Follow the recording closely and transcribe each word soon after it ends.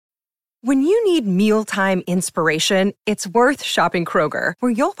When you need mealtime inspiration, it's worth shopping Kroger,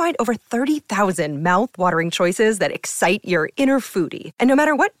 where you'll find over 30,000 mouth-watering choices that excite your inner foodie. And no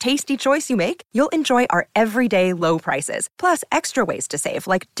matter what tasty choice you make, you'll enjoy our everyday low prices, plus extra ways to save,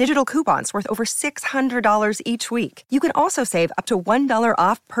 like digital coupons worth over $600 each week. You can also save up to $1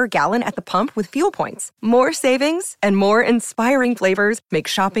 off per gallon at the pump with fuel points. More savings and more inspiring flavors make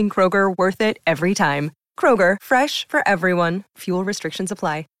shopping Kroger worth it every time. Kroger, fresh for everyone. Fuel restrictions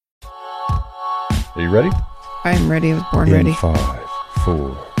apply. Are you ready? I'm ready. I was born ready. 5,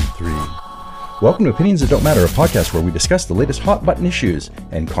 4, 3. Welcome to Opinions That Don't Matter, a podcast where we discuss the latest hot button issues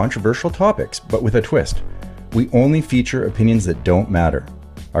and controversial topics, but with a twist. We only feature opinions that don't matter.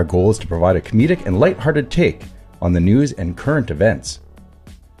 Our goal is to provide a comedic and lighthearted take on the news and current events.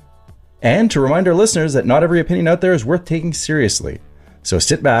 And to remind our listeners that not every opinion out there is worth taking seriously. So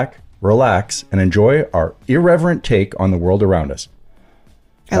sit back, relax, and enjoy our irreverent take on the world around us.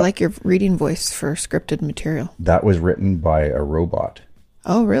 I like your reading voice for scripted material. That was written by a robot.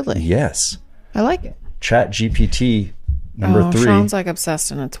 Oh, really? Yes. I like it. ChatGPT number 3. Sean's like obsessed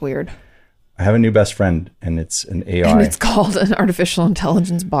and it's weird. I have a new best friend and it's an AI. And it's called an artificial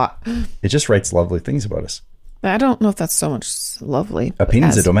intelligence bot. It just writes lovely things about us. I don't know if that's so much lovely.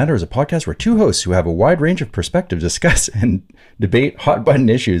 Opinions That Don't Matter is a podcast where two hosts who have a wide range of perspectives discuss and debate hot button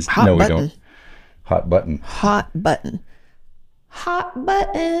issues. Hot no, button. we don't. Hot button. Hot button. Hot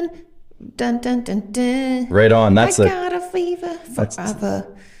button. Dun, dun, dun, dun. Right on. That's I got a fever forever.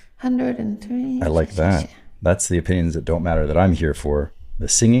 103. I like that. That's the opinions that don't matter that I'm here for. The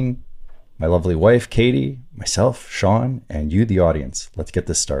singing, my lovely wife, Katie, myself, Sean, and you, the audience. Let's get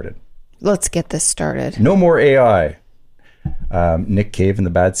this started. Let's get this started. No more AI. Nick Cave and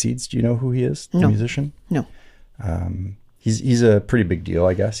the Bad Seeds. Do you know who he is? The musician? No. He's a pretty big deal,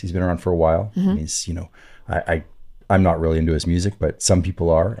 I guess. He's been around for a while. Mm-hmm. He's, I'm not really into his music, but some people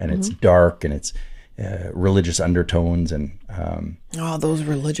are, and it's dark and it's religious undertones and those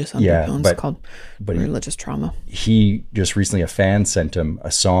religious undertones called religious trauma. He just recently, a fan sent him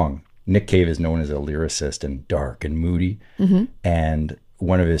a song. Nick Cave is known as a lyricist and dark and moody, and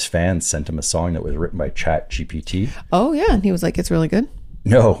one of his fans sent him a song that was written by ChatGPT. Oh yeah, and he was like, "It's really good."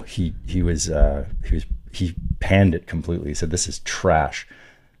 No, he panned it completely. He said, "This is trash.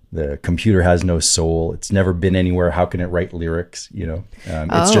 The computer has no soul. It's never been anywhere. How can it write lyrics?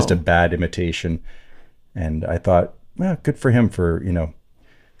 It's just a bad imitation." And I thought, well, good for him for,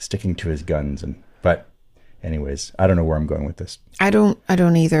 sticking to his guns. But anyways, I don't know where I'm going with this. I don't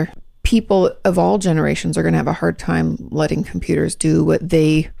either. People of all generations are going to have a hard time letting computers do what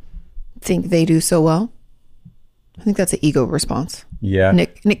they think they do so well. I think that's an ego response. Yeah.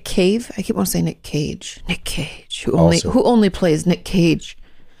 Nick Cave. I keep wanting to say Nick Cage. Nick Cage, who only plays Nick Cage.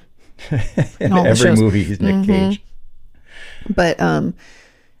 In every movie, he's Nick Cage. But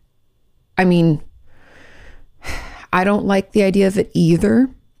I mean, I don't like the idea of it either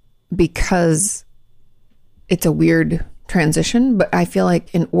because it's a weird transition. But I feel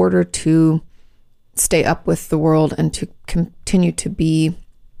like in order to stay up with the world and to continue to be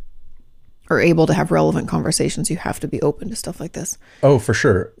or able to have relevant conversations, you have to be open to stuff like this. Oh, for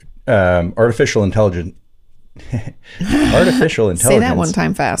sure. Artificial intelligence. Say that one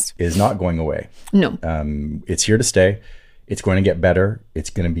time fast. Is not going away. No. It's here to stay. It's going to get better. It's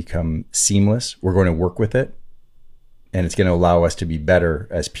going to become seamless. We're going to work with it, and it's going to allow us to be better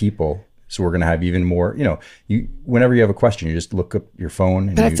as people. So we're going to have even more, whenever you have a question, you just look up your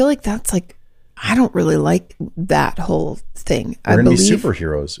phone. But I feel like that's like, I don't really like that whole thing. We're going to be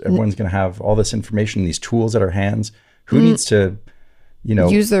superheroes. Everyone's going to have all this information, these tools at our hands. Who needs to,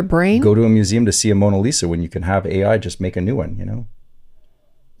 use their brain? Go to a museum to see a Mona Lisa when you can have AI just make a new one,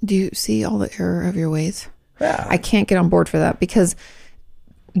 Do you see all the error of your ways? Yeah. I can't get on board for that because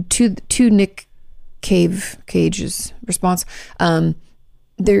to Nick Cage's response,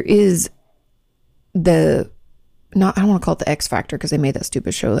 there is I don't want to call it the X Factor because they made that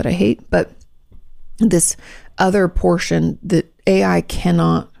stupid show that I hate, but this other portion that AI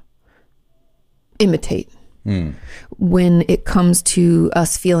cannot imitate when it comes to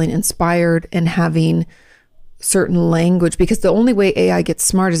us feeling inspired and having certain language, because the only way AI gets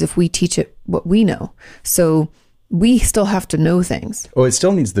smart is if we teach it what we know. So we still have to know things. Oh, it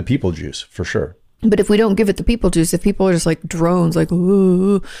still needs the people juice for sure. But if we don't give it the people juice, if people are just like drones, like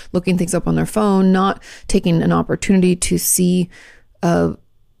ooh, looking things up on their phone, not taking an opportunity to see,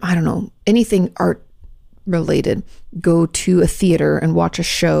 anything art related, go to a theater and watch a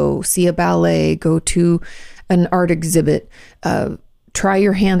show, see a ballet, go to an art exhibit, try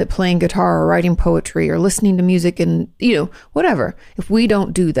your hand at playing guitar or writing poetry or listening to music and, whatever. If we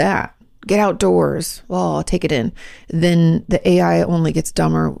don't do that, get outdoors, well, I'll take it in, then the AI only gets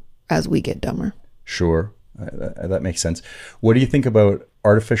dumber as we get dumber. Sure. That makes sense. What do you think about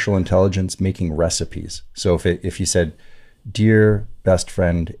artificial intelligence making recipes? So if you said, dear best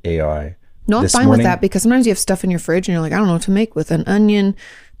friend AI, no, I'm fine with that, because sometimes you have stuff in your fridge and you're like, I don't know what to make with: an onion,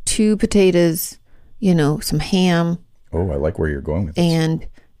 2 potatoes, some ham. Oh, I like where you're going with this. And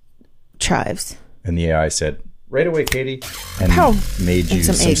chives. And the AI said, right away, Katie, and made you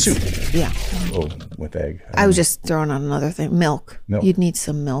some eggs. soup. Yeah. Oh, with egg. I was just throwing out another thing. Milk. You'd need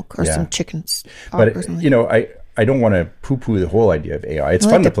some milk or some chicken stock or something. But, I don't want to poo-poo the whole idea of AI. It's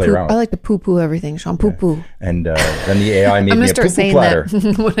fun to play around with. I like to poo-poo everything, Sean. Poo-poo. And then the AI made I'm me going a to start poo-poo saying platter.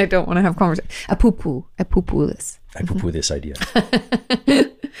 that when I don't want to have conversation. A poo-poo. I poo-poo this. I poo-poo this idea.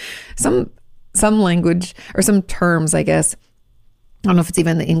 Some language or some terms, I guess, I don't know if it's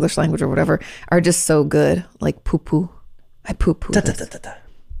even the English language or whatever, are just so good. Like poo-poo. I poo-poo this.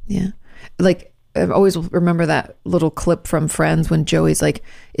 Yeah. Like, I always remember that little clip from Friends when Joey's like,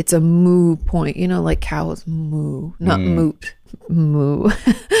 it's a moo point. Like cows moo, not moot. Moo.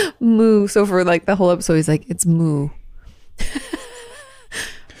 Moo. So for like the whole episode, he's like, it's moo.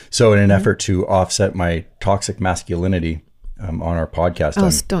 So in an effort to offset my toxic masculinity on our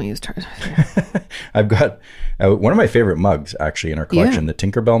podcast. Don't use terms. I've got one of my favorite mugs actually in our collection, the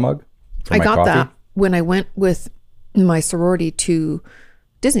Tinkerbell mug. I got that when I went with my sorority to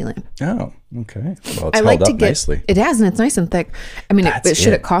Disneyland. Oh, okay. Well, it's held up nicely. It has, and it's nice and thick. I mean, it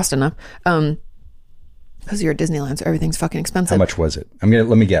should have cost enough. Because you're at Disneyland, so everything's fucking expensive. How much was it? Let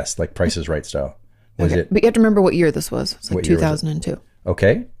me guess, like Price is Right style. Was it? But you have to remember what year this was. It's like 2002.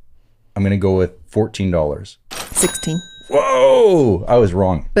 Okay. I'm going to go with $14. 16. Whoa! I was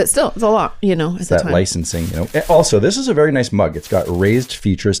wrong. But still, it's a lot, It's that time. Licensing, Also, this is a very nice mug. It's got raised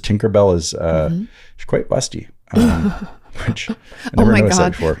features. Tinkerbell is she's quite busty. Which I never noticed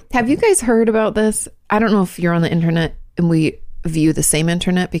that before. Have you guys heard about this? I don't know if you're on the internet and we view the same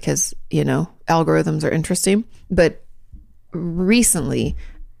internet because, algorithms are interesting. But recently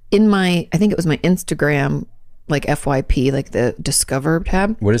I think it was my Instagram, like FYP, like the Discover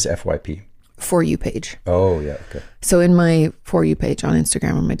tab. What is FYP? For You page. Oh, yeah. Okay. So in my For You page on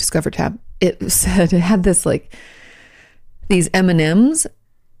Instagram, on my Discover tab, it had this like these M&Ms,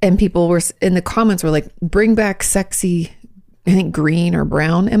 and people were in the comments were like, bring back sexy, I think green or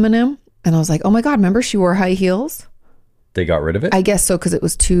brown M&M. And I was like, oh my God, remember she wore high heels? They got rid of it? I guess so, because it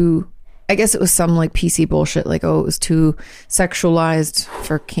was some like PC bullshit, like, oh, it was too sexualized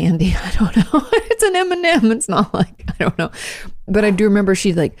for candy. I don't know. It's an M&M. It's not like, I don't know. But I do remember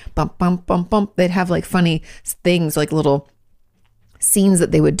she'd like bump, bump, bump, bump. They'd have like funny things, like little scenes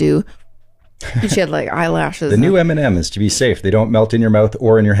that they would do. And she had like eyelashes. The new M&M is to be safe. They don't melt in your mouth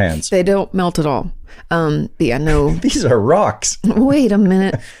or in your hands. They don't melt at all. But yeah, no. These are rocks. Wait a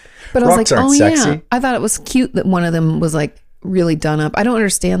minute. But rocks I was like, sexy. Yeah. I thought it was cute that one of them was like really done up. I don't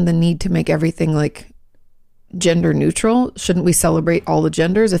understand the need to make everything like gender neutral. Shouldn't we celebrate all the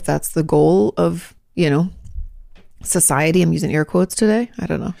genders if that's the goal of, society? I'm using air quotes today. I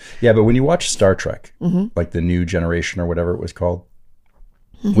don't know. Yeah, but when you watch Star Trek, like the New Generation or whatever it was called,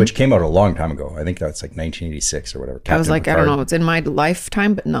 which came out a long time ago. I think that's like 1986 or whatever. Captain I was like, Picard. I don't know. It's in my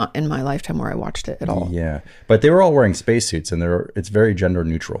lifetime, but not in my lifetime where I watched it at all. Yeah. But they were all wearing spacesuits, and it's very gender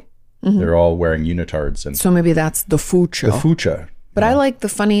neutral. They're all wearing unitards. And so maybe that's the future. The future. But I like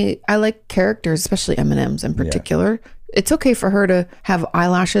I like characters, especially M&Ms in particular. Yeah. It's okay for her to have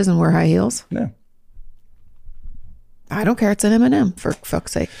eyelashes and wear high heels. No. I don't care. It's an M&M, for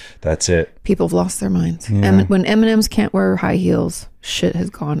fuck's sake. That's it. People have lost their minds. Yeah. When M&Ms can't wear high heels, shit has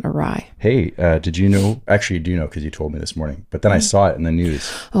gone awry. Hey, did you know? Actually, you do know because you told me this morning. But then I saw it in the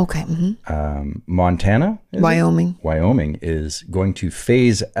news. Okay. Montana? Wyoming is going to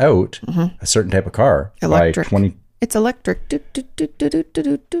phase out a certain type of car electric. by 20. It's electric.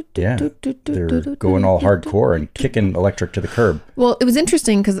 Yeah. They're going all hardcore and kicking electric to the curb. Well, it was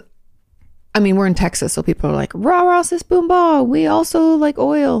interesting because we're in Texas, so people are like, rah, rah, sis, boom, bah. We also like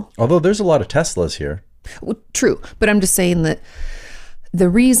oil. Although there's a lot of Teslas here. Well, true. But I'm just saying that the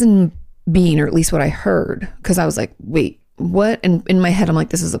reason being, or at least what I heard, because I was like, wait, what? And in my head, I'm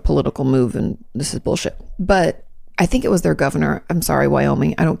like, this is a political move and this is bullshit. But I think it was their governor. I'm sorry,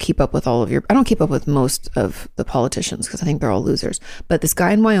 Wyoming. I don't keep up with most of the politicians because I think they're all losers. But this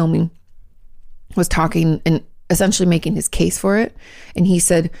guy in Wyoming was talking and essentially making his case for it. And he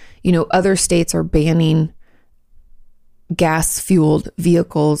said, other states are banning gas-fueled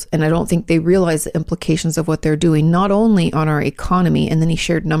vehicles, and I don't think they realize the implications of what they're doing, not only on our economy, and then he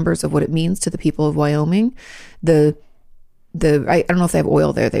shared numbers of what it means to the people of Wyoming. I don't know if they have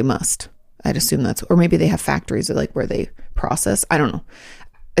oil there. They must. I'd assume or maybe they have factories like where they process. I don't know.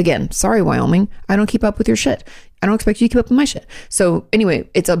 Again, sorry, Wyoming. I don't keep up with your shit. I don't expect you to keep up with my shit. So anyway,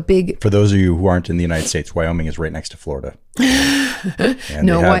 it's a big... For those of you who aren't in the United States, Wyoming is right next to Florida. And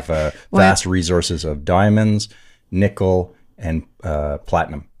they have vast resources of diamonds, nickel, and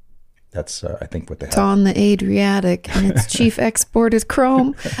platinum. That's, I think, what they have. It's on the Adriatic, and its chief export is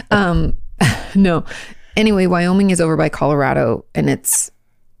chrome. No. Anyway, Wyoming is over by Colorado, and it's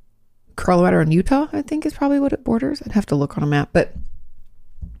Colorado and Utah, I think, is probably what it borders. I'd have to look on a map. But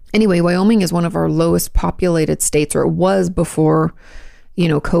anyway, Wyoming is one of our lowest populated states, or it was before,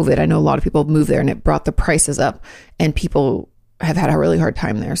 COVID. I know a lot of people moved there, and it brought the prices up, and people have had a really hard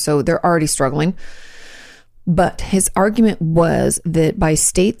time there. So they're already struggling. But his argument was that by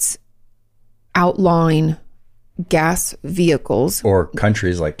states outlawing gas vehicles, or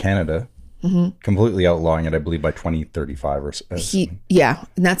countries like Canada, completely outlawing it, I believe, by 2035 or so. And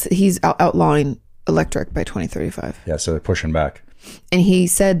he's outlawing electric by 2035. Yeah, so they're pushing back. And he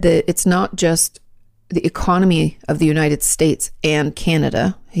said that it's not just the economy of the United States and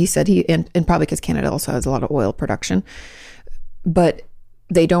Canada. He said and probably because Canada also has a lot of oil production, but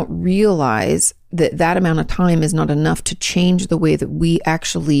they don't realize that amount of time is not enough to change the way that we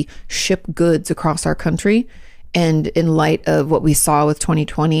actually ship goods across our country. And in light of what we saw with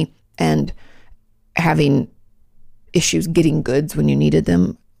 2020 and having issues getting goods when you needed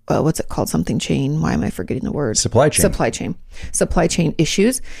them, what's it called? Something chain. Why am I forgetting the word? Supply chain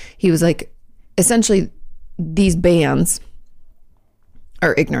issues. He was like, essentially, these bans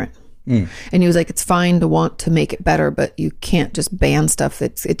are ignorant. And he was like, it's fine to want to make it better, but you can't just ban stuff.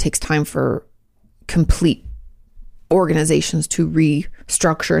 It takes time for complete organizations to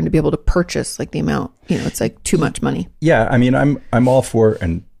restructure and to be able to purchase like the amount, it's like too much money. Yeah. I mean, I'm all for,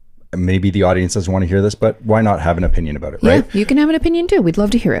 and maybe the audience doesn't want to hear this, but why not have an opinion about it, right? Yeah, you can have an opinion too. We'd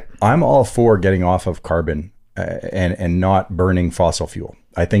love to hear it. I'm all for getting off of carbon and not burning fossil fuel.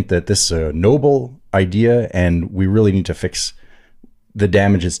 I think that this is a noble idea, and we really need to fix the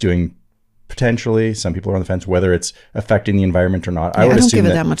damage it's doing. Potentially, some people are on the fence whether it's affecting the environment or not. Yeah, I don't give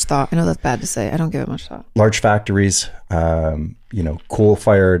it that much thought. I know that's bad to say. I don't give it much thought. Large factories,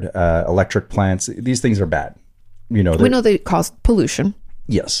 coal-fired electric plants, these things are bad. We know they cause pollution.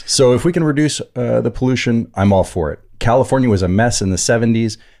 Yes. So if we can reduce the pollution, I'm all for it. California was a mess in the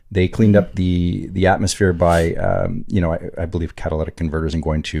 70s. They cleaned up the atmosphere by, I believe catalytic converters and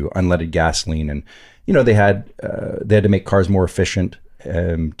going to unleaded gasoline. And, they had to make cars more efficient.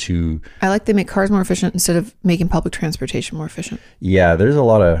 I like they make cars more efficient instead of making public transportation more efficient. Yeah, there's a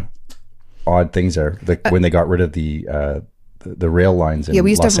lot of odd things there. Like when they got rid of the rail lines in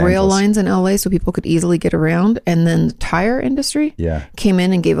we used Los to have rail Angeles. lines in LA so people could easily get around, and then the tire industry came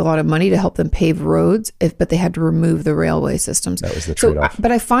in and gave a lot of money to help them pave roads, but they had to remove the railway systems. That was the trade-off.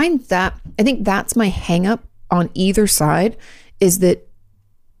 But I think that's my hang up on either side, is that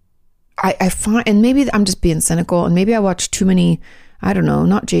I find, and maybe I'm just being cynical, and maybe I watch too many, I don't know,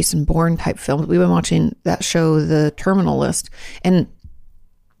 not Jason Bourne type films. We've been watching that show, The Terminal List, and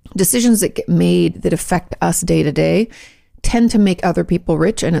decisions that get made that affect us day to day tend to make other people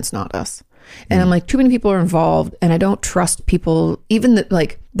rich, and it's not us. And I'm like, too many people are involved, and I don't trust people, even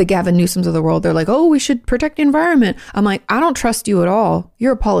the Gavin Newsoms of the world. They're like, oh, we should protect the environment. I'm like, I don't trust you at all.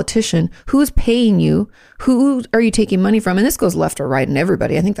 You're a politician. Who's paying you? Who are you taking money from? And this goes left or right and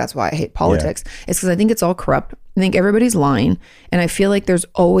everybody. I think that's why I hate politics. It's because I think it's all corrupt. I think everybody's lying. And I feel like there's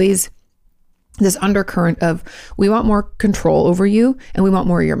always this undercurrent of, we want more control over you and we want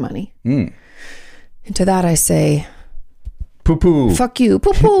more of your money. And to that I say, poo-poo. Fuck you.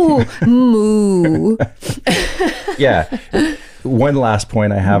 Poo-poo. Moo. Yeah. One last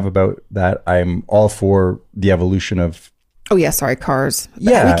point I have about that. I'm all for the evolution of... Oh, yeah. Sorry. Cars.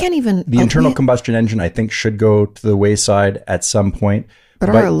 Yeah. We can't even... The internal combustion engine, I think, should go to the wayside at some point. But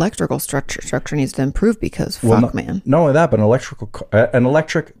our electrical structure needs to improve because man. Not only that, but an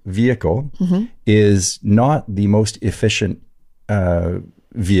electric vehicle is not the most efficient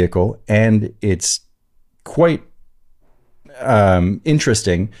vehicle, and it's quite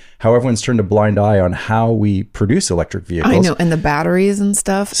interesting how everyone's turned a blind eye on how we produce electric vehicles. I know, and the batteries and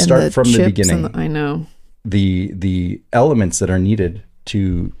stuff. Start and from the beginning. I know. The elements that are needed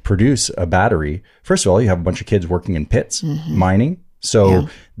to produce a battery. First of all, you have a bunch of kids working in pits, mining. So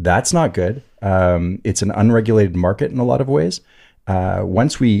that's not good. It's an unregulated market in a lot of ways.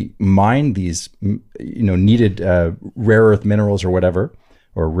 Once we mine these, needed rare earth minerals or whatever,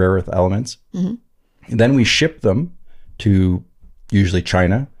 or rare earth elements, then we ship them to usually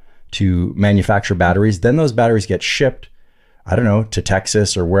China to manufacture batteries. Then those batteries get shipped, I don't know, to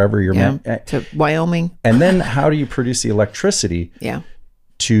Texas or wherever you're to Wyoming. And then how do you produce the electricity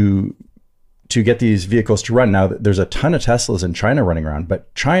to get these vehicles to run. Now, there's a ton of Teslas in China running around,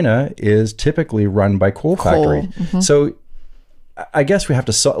 but China is typically run by coal factory. So I guess we have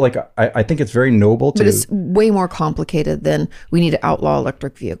to, I think it's very noble to... But it's way more complicated than we need to outlaw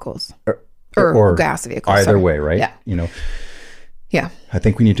electric vehicles or gas vehicles. Either way, right? Yeah. You know, yeah. I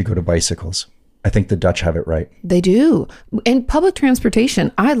think we need to go to bicycles. I think the Dutch have it right. They do. And public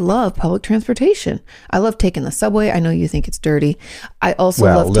transportation. I love public transportation. I love taking the subway. I know you think it's dirty. I also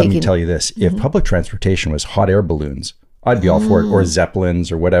love taking... Well, let me tell you this. If public transportation was hot air balloons, I'd be all for it. Or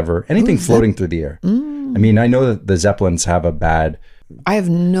Zeppelins or whatever. Anything floating through the air. I mean, I know that the Zeppelins have a bad... I have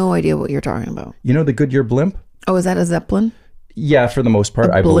no idea what you're talking about. You know the Goodyear blimp? Oh, is that a Zeppelin? Yeah, for the most part,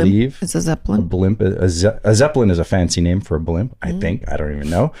 I believe. It's a Zeppelin? A blimp. A Zeppelin is a fancy name for a blimp, I think. I don't even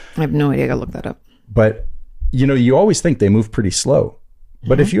know. I have no idea. I gotta look that up. But, you know, you always think they move pretty slow.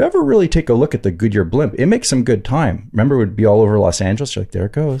 But if you ever really take a look at the Goodyear blimp, it makes some good time. Remember, it would be all over Los Angeles. You're like, there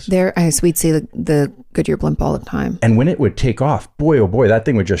it goes. We'd see the Goodyear blimp all the time. And when it would take off, boy, oh boy, that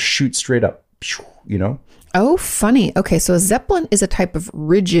thing would just shoot straight up, you know? Oh, funny. Okay, so a Zeppelin is a type of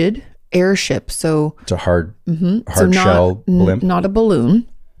rigid airship. So it's a hard shell blimp. Not a balloon.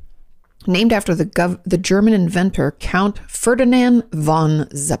 Named after the German inventor Count Ferdinand von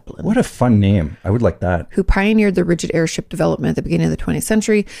Zeppelin. What a fun name. I would like that. Who pioneered the rigid airship development at the beginning of the 20th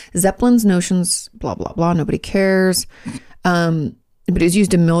century. Zeppelin's notions, blah, blah, blah, nobody cares. But it was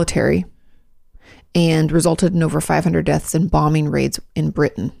used in military and resulted in over 500 deaths in bombing raids in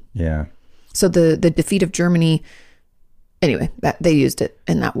Britain. Yeah. So the defeat of Germany, anyway, they used it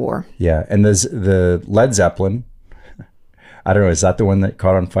in that war. Yeah. And there's the Led Zeppelin. I don't know. Is that the one that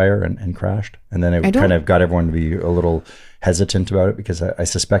caught on fire and crashed? And then it kind of got everyone to be a little hesitant about it because I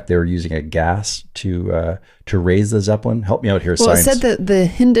suspect they were using a gas to raise the Zeppelin. Help me out here, well, science. It said that the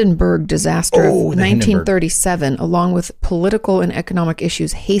Hindenburg disaster of 1937, along with political and economic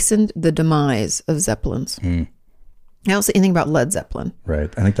issues, hastened the demise of Zeppelins. I don't say anything about Led Zeppelin.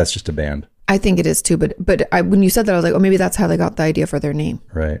 Right. I think that's just a band. I think it is too. But when you said that, I was like, oh, maybe that's how they got the idea for their name.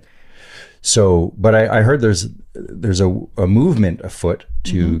 Right. So, but I heard there's a movement afoot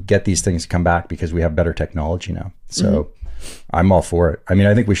to get these things to come back because we have better technology now. So I'm all for it. I mean,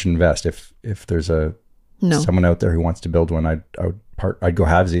 I think we should invest. If there's someone out there who wants to build one, I'd go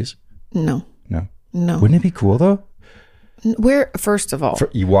halvesies. No. Wouldn't it be cool though? Where, first of all,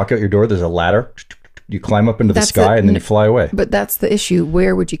 you walk out your door, there's a ladder, you climb up into the sky and then you fly away. But that's the issue.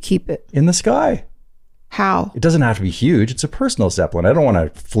 Where would you keep it? In the sky. How? It doesn't have to be huge. It's a personal Zeppelin. I don't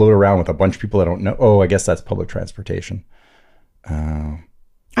want to float around with a bunch of people I don't know. Oh, I guess that's public transportation. I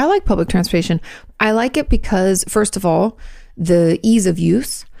like public transportation. I like it because, first of all, the ease of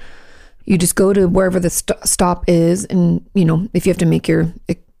use. You just go to wherever the stop is, and, you know, if you have to make your,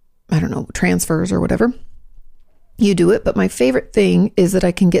 I don't know, transfers or whatever, you do it. But my favorite thing is that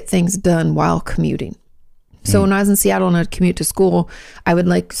I can get things done while commuting. So when I was in Seattle and I'd commute to school, I would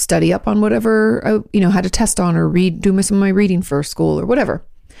like study up on whatever I, had a test on or do some of my reading for school or whatever.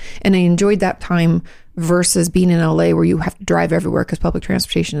 And I enjoyed that time versus being in LA where you have to drive everywhere because public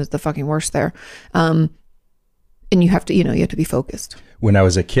transportation is the fucking worst there. And you have to be focused. When I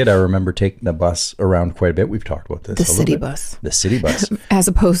was a kid, I remember taking the bus around quite a bit. We've talked about this. The city bus. The city bus. As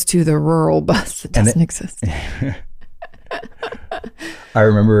opposed to the rural bus that doesn't exist. I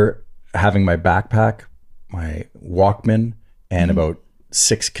remember having my backpack, my Walkman, and about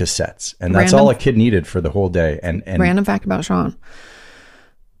 6 cassettes. And that's all a kid needed for the whole day. And random fact about Sean.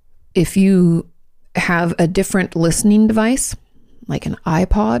 If you have a different listening device, like an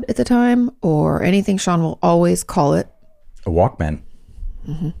iPod at the time or anything, Sean will always call it a Walkman.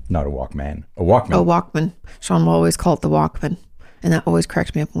 Not a Walkman. A Walkman. A Walkman. Sean will always call it the Walkman. And that always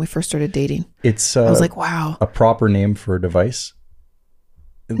cracked me up when we first started dating. I was like, wow. A proper name for a device,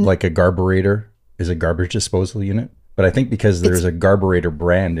 like a Garburator, is a garbage disposal unit. But I think because there's a Garburator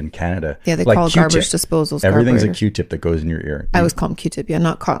brand in Canada. Yeah, they call garbage disposals Everything's Garburator. a Q-tip that goes in your ear. I always call them Q-tip,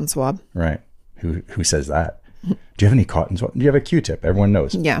 not cotton swab. Right. Who says that? Do you have any cotton swab? Do you have a Q-tip? Everyone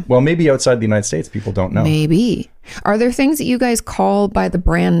knows. Yeah. Well, maybe outside the United States, people don't know. Maybe. Are there things that you guys call by the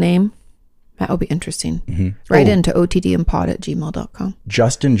brand name? That would be interesting. Write into otdmpod@gmail.com.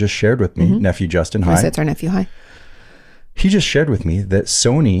 Justin just shared with me, nephew Justin, hi. That's our nephew, hi. He just shared with me that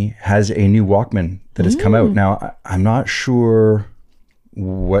Sony has a new Walkman that has come out. Now, I'm not sure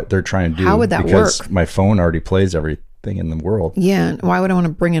what they're trying to do. How would that because work? My phone already plays everything in the world. Yeah, why would I want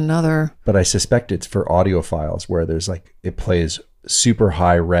to bring another? But I suspect it's for audiophiles where there's it plays super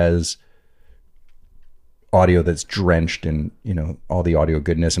high res audio that's drenched in, all the audio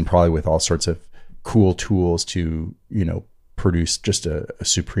goodness and probably with all sorts of cool tools to, produce just a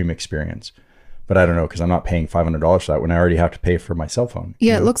supreme experience. But I don't know, because I'm not paying $500 for that when I already have to pay for my cell phone.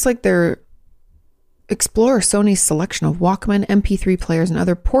 Yeah, it looks like they're explore Sony's selection of Walkman, MP3 players, and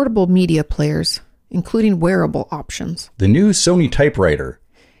other portable media players, including wearable options. The new Sony typewriter.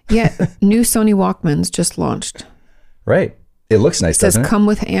 Yeah, new Sony Walkmans just launched. Right. It looks nice, It says doesn't it? come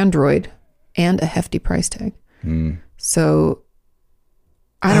with Android and a hefty price tag. So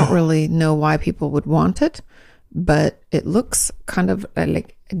I don't really know why people would want it, but it looks kind of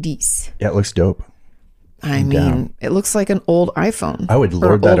like this. Yeah, it looks dope. I mean, it looks like an old iPhone. I would or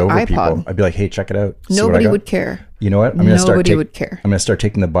lord that old over iPod. people. I'd be like, hey, check it out. See what I Nobody got? would care. You know what? I'm gonna Nobody would care. I'm going to start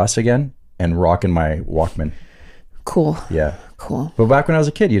taking the bus again and rocking my Walkman. Cool. Yeah. Cool. But back when I was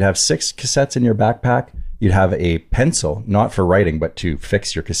a kid, you'd have 6 cassettes in your backpack. You'd have a pencil, not for writing, but to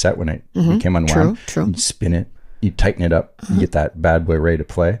fix your cassette when it became unwound. True. You'd spin it. You'd tighten it up. You get that bad boy ready to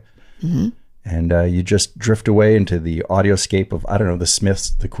play. And you just drift away into the audioscape of, I don't know, the Smiths,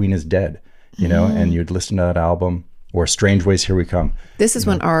 The Queen is Dead, you know, and you'd listen to that album or Strange Ways, Here We Come. This is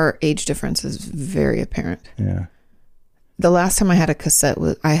when our age difference is very apparent. Yeah. The last time I had a cassette,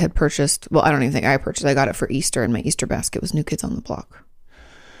 I had purchased, well, I don't even think I purchased, I got it for Easter, and my Easter basket was New Kids on the Block.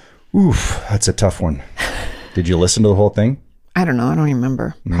 Oof, that's a tough one. Did you listen to the whole thing? I don't know. I don't even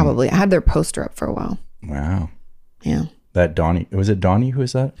remember. Probably. I had their poster up for a while. Wow. Yeah. That Donnie, was it Donnie? Who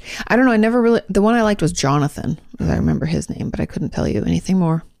is that? I don't know. I never really, the one I liked was Jonathan, because I remember his name, but I couldn't tell you anything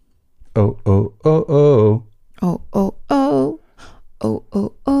more. Oh, oh, oh, oh. Oh, oh, oh. Oh,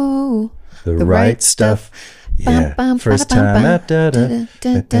 oh, oh. The right stuff. Yeah. First time.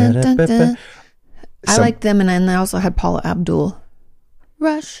 I liked them, and then I also had Paula Abdul.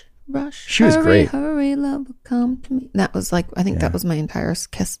 Rush, rush. She was hurry, great. Hurry, love, come to me. That was like, I think that was my entire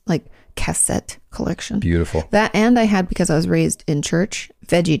cassette collection. Beautiful. That, and I had, because I was raised in church,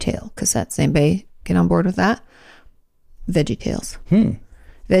 VeggieTale cassettes. Anybody get on board with that? VeggieTales.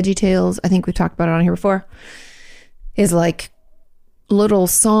 VeggieTales, I think we talked about it on here before, is like little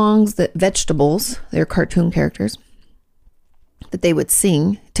songs that vegetables, they're cartoon characters, that they would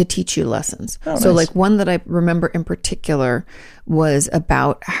sing to teach you lessons. Oh, so nice. like one that I remember in particular was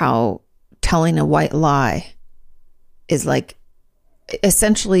about how telling a white lie is like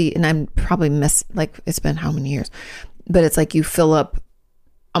essentially, and I'm probably like it's been how many years, but it's like you fill up,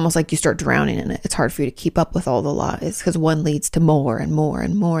 almost like you start drowning in it. It's hard for you to keep up with all the lies because one leads to more and more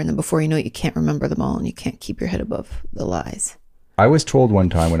and more. And then before you know it, you can't remember them all and you can't keep your head above the lies. I was told one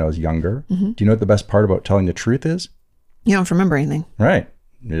time when I was younger, do you know what the best part about telling the truth is? You don't remember anything. Right.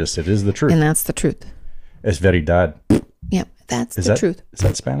 It is the truth. And that's the truth. Es verdad. Yeah, that's Is the that truth. Is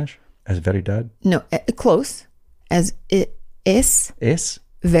that Spanish? Es verdad? No, close. As it is Es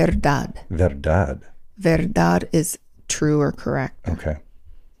verdad. verdad. Verdad is true or correct. Okay.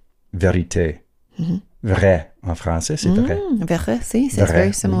 Vérité. Vrai en français, c'est vrai. Vrai, see, so it's Vrai.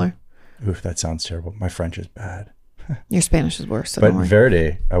 very similar. Oof, that sounds terrible. My French is bad. Your Spanish is worse, so But don't worry.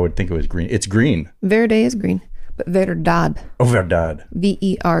 verde, I would think it was green. It's green. Verde is green, but verdad, Oh, verdad.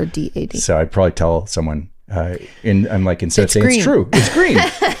 Verdad. So I'd probably tell someone, I'm like, instead It's of saying green. it's true, it's green.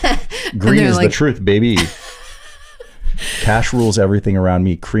 Green they're is like- the truth, baby. Cash rules everything around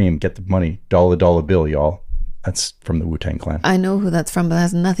me. Cream, get the money. Dollar bill, y'all. That's from the Wu-Tang Clan. I know who that's from, but that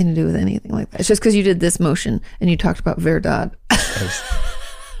has nothing to do with anything like that. It's just because you did this motion and you talked about verdad.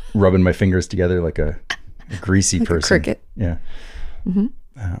 Rubbing my fingers together like a greasy Like a person. cricket. Yeah.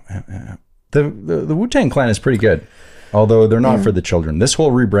 The Wu-Tang Clan is pretty good, although they're not for the children. This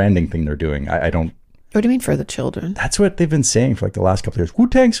whole rebranding thing they're doing, I don't. What do you mean for the children? That's what they've been saying for like the last couple of years.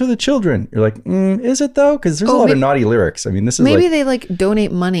 Wu-Tang's for the children. You're like, is it though? Because there's a lot of naughty lyrics. I mean, this is Maybe like, they like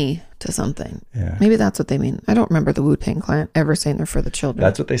donate money to something. Yeah. Maybe that's what they mean. I don't remember the Wu-Tang Clan ever saying they're for the children.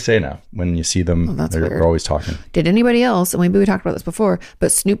 that's what they say now. When you see them, that's they're weird. always talking. Did anybody else, and maybe we talked about this before,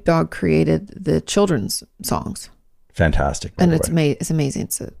 but Snoop Dogg created the children's songs. Fantastic. by And the it's way. it's amazing.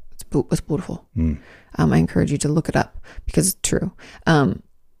 It's beautiful. I encourage you to look it up because it's true.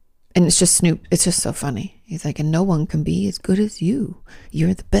 And it's just Snoop. It's just so funny. He's like, and no one can be as good as you.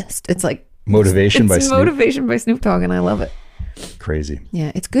 You're the best. It's like Motivation by it's Snoop. motivation by Snoop Dogg, and I love it. Crazy.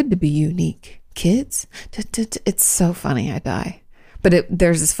 Yeah, it's good to be unique, kids. It's so funny. I die. But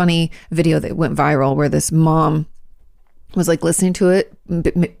there's this funny video that went viral where this mom was like listening to it,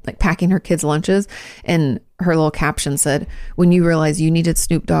 like packing her kids' lunches, and her little caption said, "When you realize you needed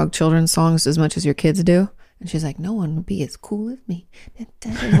Snoop Dogg children's songs as much as your kids do." And she's like, "No one would be as cool as me."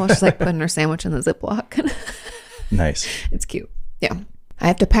 While she's like putting her sandwich in the Ziploc. Nice. It's cute. Yeah. I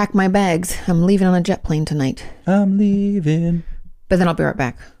have to pack my bags. I'm leaving on a jet plane tonight. I'm leaving. But then I'll be right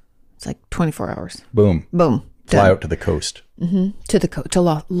back. It's like 24 hours. Boom. Boom. Fly Done. out to the coast.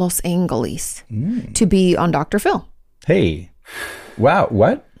 To Los Angeles to be on Dr. Phil. Hey. Wow.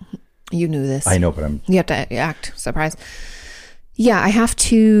 What? You knew this. I know, but I'm You have to act surprised. Yeah,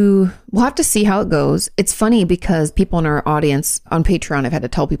 we'll have to see how it goes. It's funny because people in our audience on Patreon, I've had to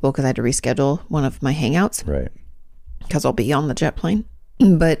tell people because I had to reschedule one of my hangouts. Right. Because I'll be on the jet plane.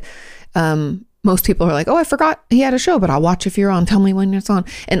 But most people are like, oh, I forgot he had a show, but I'll watch if you're on. Tell me when it's on.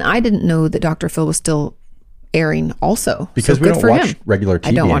 And I didn't know that Dr. Phil was still airing also. Because we don't watch regular TV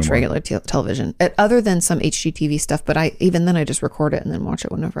I don't watch anymore. regular television, other than some HGTV stuff. But even then I just record it and then watch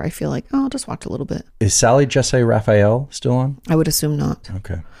it whenever I feel like, oh, I'll just watch a little bit. Is Sally Jesse Raphael still on? I would assume not.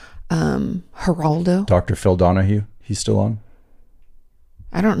 Okay. Geraldo. Dr. Phil Donahue, he's still on?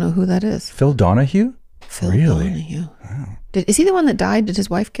 I don't know who that is. Phil Donahue? Phil Really? Donahue. Wow. Is he the one that died? Did his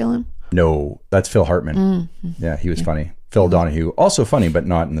wife kill him? No, that's Phil Hartman. Mm-hmm. Yeah, he was funny. Phil Donahue, also funny, but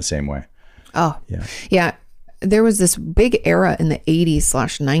not in the same way. Oh. Yeah. Yeah. There was this big era in the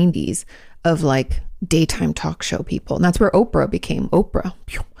 80s/90s of like daytime talk show people. And that's where Oprah became Oprah.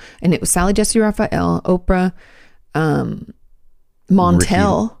 And it was Sally Jesse Raphael, Oprah,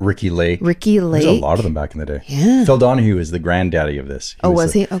 Montel. Ricky Lake. Ricky Lake. There's a lot of them back in the day. Yeah. Phil Donahue is the granddaddy of this.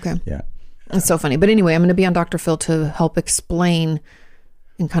 Was he? Okay. Yeah. It's so funny. But anyway, I'm going to be on Dr. Phil to help explain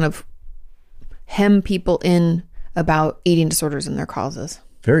and kind of hem people in about eating disorders and their causes.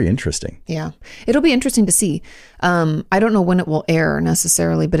 Very interesting. Yeah. It'll be interesting to see. I don't know when it will air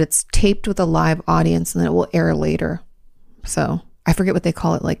necessarily, but it's taped with a live audience and then it will air later. So I forget what they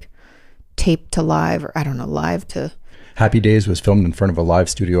call it, like taped to live, or I don't know, live to... Happy Days was filmed in front of a live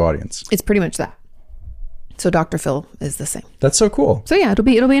studio audience. It's pretty much that. So Dr. Phil is the same. That's so cool. So yeah, it'll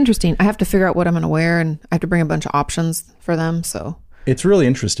be interesting. I have to figure out what I'm going to wear and I have to bring a bunch of options for them. So it's really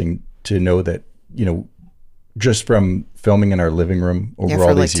interesting to know that, you know, just from filming in our living room over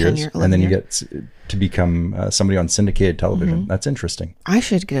all these years, and then you get to become somebody on syndicated television. Mm-hmm. That's interesting. I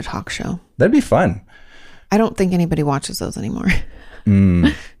should get a talk show. That'd be fun. I don't think anybody watches those anymore.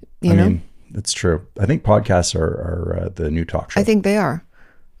 You know? mean, that's true. I think podcasts are the new talk show. I think they are.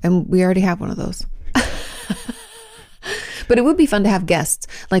 And we already have one of those. But it would be fun to have guests.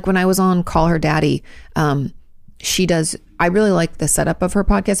 Like when I was on Call Her Daddy, I really like the setup of her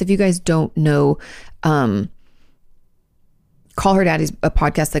podcast. If you guys don't know, Call Her Daddy's a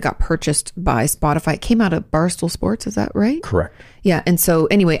podcast that got purchased by Spotify. It came out of Barstool Sports. Is that right? Correct. Yeah. And so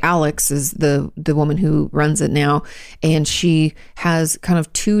anyway, Alex is the woman who runs it now. And she has kind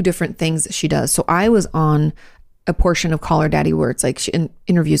of two different things that she does. So I was on a portion of Call Her Daddy where it's like she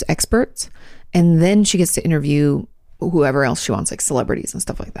interviews experts and then she gets to interview whoever else she wants, like celebrities and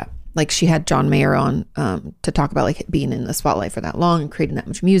stuff like that. Like she had John Mayer on to talk about like being in the spotlight for that long and creating that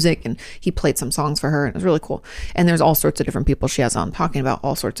much music, and he played some songs for her and it was really cool. And there's all sorts of different people she has on talking about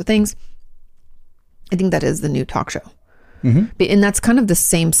all sorts of things. I think that is the new talk show. Mm-hmm. And that's kind of the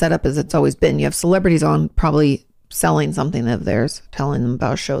same setup as it's always been. You have celebrities on probably selling something of theirs, telling them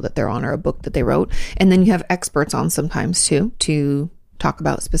about a show that they're on or a book that they wrote. And then you have experts on sometimes too to talk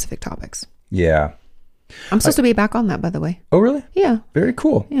about specific topics. Yeah. I'm supposed to be back on that, by the way. Oh, really? Yeah. Very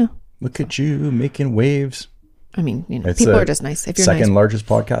cool. Yeah. Look at you making waves. I mean, you know, people are just nice. If you're second largest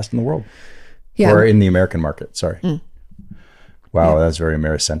podcast in the world. Yeah. Or in the American market. Sorry. Wow, that's very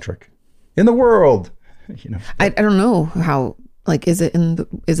Americentric. In the world. You know. I don't know how, like, is it in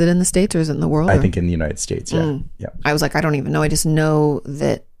the States or is it in the world? I think in the United States, yeah. Yeah. I was like, I don't even know. I just know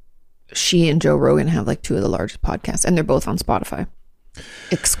that she and Joe Rogan have like two of the largest podcasts and they're both on Spotify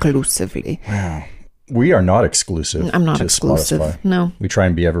exclusively. Wow. We are not exclusive. I'm not exclusive. Spotify. No. We try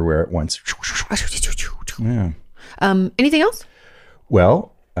and be everywhere at once. Yeah. Anything else?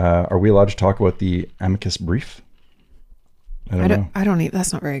 Well, are we allowed to talk about the amicus brief? I don't know.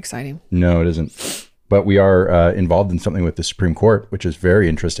 That's not very exciting. No, it isn't. But we are involved in something with the Supreme Court, which is very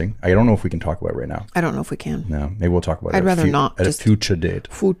interesting. I don't know if we can talk about it right now. I don't know if we can. No, maybe we'll talk about it. I'd rather not. At a future date.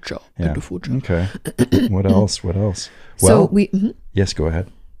 Future. Yeah. Future. Okay. What else? Well, yes, go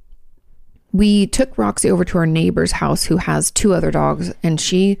ahead. We took Roxy over to our neighbor's house who has two other dogs, and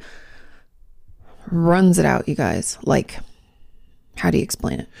she runs it out, you guys. Like, how do you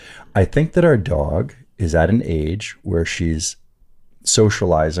explain it? I think that our dog is at an age where she's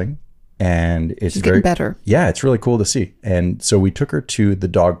socializing, and it's she's getting better. Yeah, it's really cool to see. And so we took her to the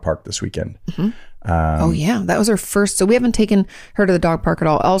dog park this weekend. Mm-hmm. Oh yeah, that was her first. So we haven't taken her to the dog park at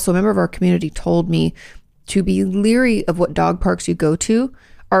all. Also, a member of our community told me to be leery of what dog parks you go to.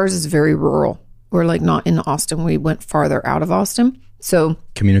 Ours is very rural. We're like not in Austin. We went farther out of Austin. So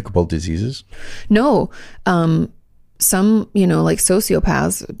communicable diseases? No. Some, like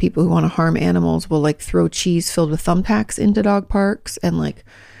sociopaths, people who want to harm animals will like throw cheese filled with thumbtacks into dog parks. And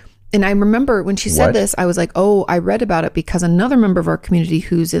I remember when she said this, I was like, oh, I read about it because another member of our community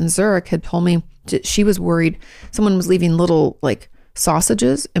who's in Zurich had told me she was worried someone was leaving little like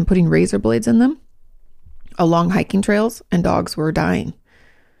sausages and putting razor blades in them. along hiking trails, and dogs were dying.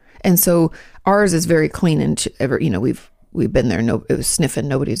 And so ours is very clean, and we've been there. No, it was sniffing.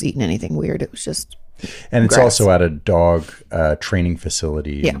 Nobody was eating anything weird. It was just. And it's grass. also at a dog training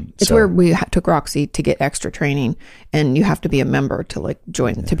facility. Yeah, it's where we took Roxy to get extra training, and you have to be a member to like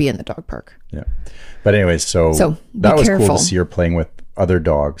join to be in the dog park. Yeah, but anyways, so that was cool to see her playing with other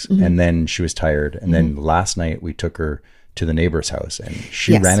dogs, and then she was tired, and then last night we took her to the neighbor's house, and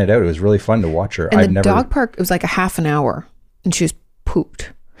she ran it out. It was really fun to watch her. And the dog park, it was like a half an hour, and she was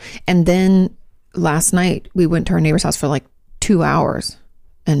pooped. And then last night we went to our neighbor's house for like 2 hours,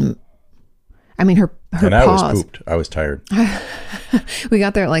 and I mean, her and paws. I was pooped. I was tired. We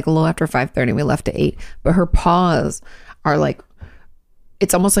got there at like a little after 5:30. We left at 8. But her paws are like,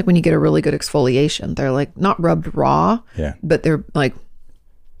 it's almost like when you get a really good exfoliation. They're like not rubbed raw, but they're like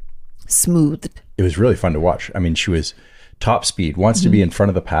smoothed. It was really fun to watch. I mean, she was top speed, wants to be in front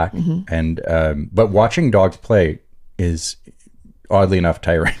of the pack, and but watching dogs play is oddly enough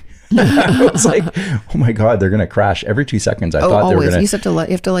tiring. I was like, oh my God, they're going to crash every 2 seconds. I thought they were going to. You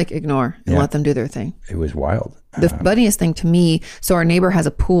have to like ignore and let them do their thing. It was wild. The funniest thing to me, so our neighbor has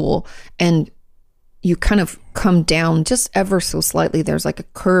a pool, and you kind of come down just ever so slightly. There's like a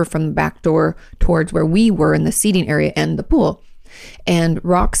curve from the back door towards where we were in the seating area and the pool. And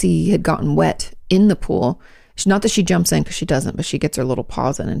Roxy had gotten wet in the pool. Not that she jumps in, because she doesn't, but she gets her little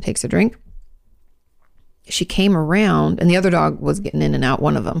paws in and takes a drink. She came around, and the other dog was getting in and out,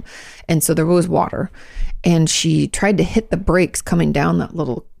 one of them. And so there was water, and she tried to hit the brakes coming down that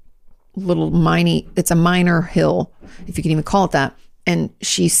little it's a minor hill, if you can even call it that. And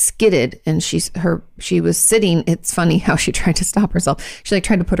she skidded, and she was sitting. It's funny how she tried to stop herself. She like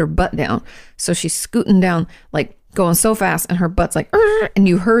tried to put her butt down. So she's scooting down, like going so fast, and her butt's like, and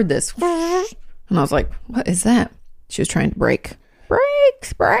you heard this. And I was like, what is that? She was trying to brake.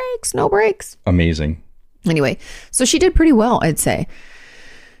 Brakes, no brakes. Amazing. Anyway, so she did pretty well, I'd say.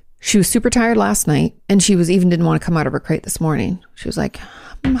 She was super tired last night, and she didn't want to come out of her crate this morning. She was like,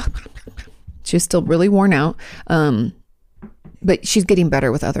 she was still really worn out. But she's getting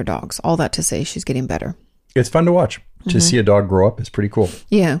better with other dogs. All that to say, she's getting better. It's fun to watch. To see a dog grow up is pretty cool.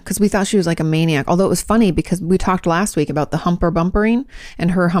 Yeah, because we thought she was like a maniac. Although it was funny because we talked last week about the bumpering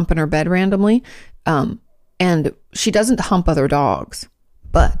and her humping her bed randomly. And she doesn't hump other dogs,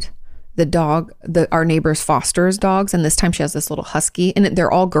 but our neighbor's fosters dogs, and this time she has this little husky, and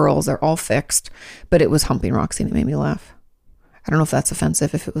they're all girls, they're all fixed, but it was humping Roxy, and it made me laugh. I don't know if that's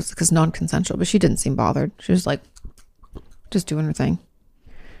offensive, if it was because non-consensual, but she didn't seem bothered. She was like just doing her thing,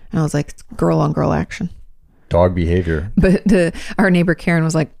 and I was like, girl on girl action, dog behavior. But our neighbor Karen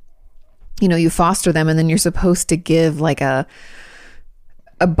was like, you foster them, and then you're supposed to give like a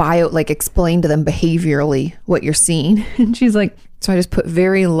bio, like explain to them behaviorally what you're seeing. And she's like, so I just put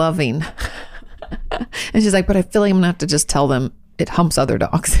very loving. And she's like, but I feel like I'm gonna have to just tell them it humps other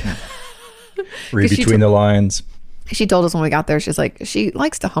dogs. Read between the lines. She told us when we got there, she's like, she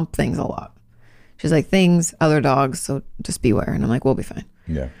likes to hump things a lot. She's like, things, other dogs, so just beware. And I'm like, we'll be fine.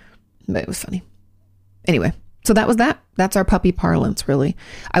 Yeah. But it was funny. Anyway, so that was that. That's our puppy parlance, really.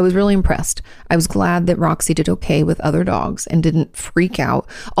 I was really impressed. I was glad that Roxy did okay with other dogs and didn't freak out.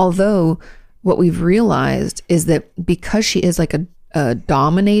 Although what we've realized is that because she is like a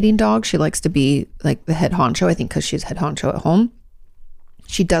dominating dog, she likes to be like the head honcho. I think because she's head honcho at home.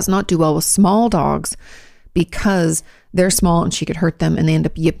 She does not do well with small dogs because they're small and she could hurt them, and they end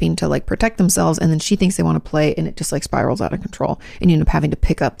up yipping to like protect themselves. And then she thinks they want to play, and it just like spirals out of control, and you end up having to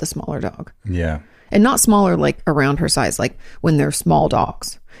pick up the smaller dog. Yeah. And not smaller, like around her size, like when they're small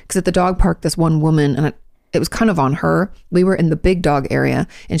dogs. Because at the dog park, this one woman, and it was kind of on her. We were in the big dog area,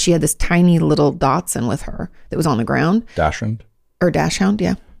 and she had this tiny little Dachshund with her that was on the ground. Dachshund? Or Dachshund,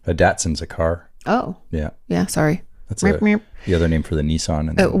 yeah. A Datsun's a car. Oh. Yeah. Yeah, sorry. That's the other name for the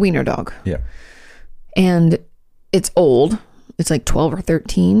Nissan. A wiener dog. Yeah. And it's old. It's like 12 or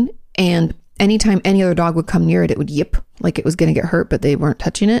 13. And anytime any other dog would come near it, it would yip like it was going to get hurt, but they weren't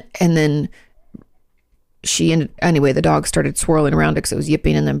touching it. And then anyway, the dog started swirling around it because it was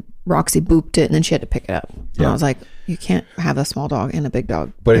yipping, and then Roxy booped it, and then she had to pick it up. And I was like, you can't have a small dog and a big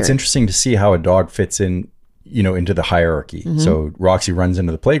dog. But it's interesting to see how a dog fits in, into the hierarchy. Mm-hmm. So Roxy runs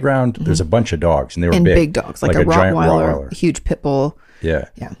into the playground. Mm-hmm. There's a bunch of dogs, and they were big dogs, like a Rottweiler, a huge pit bull. Yeah.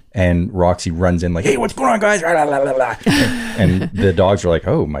 Yeah. And Roxy runs in like, hey, what's going on, guys? And the dogs are like,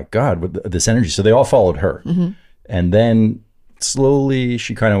 oh my God, with this energy. So they all followed her. Mm-hmm. And then slowly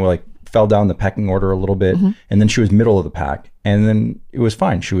she kind of like fell down the pecking order a little bit. Mm-hmm. And then she was middle of the pack. And then it was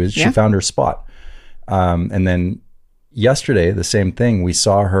fine. She found her spot. And then yesterday, the same thing. We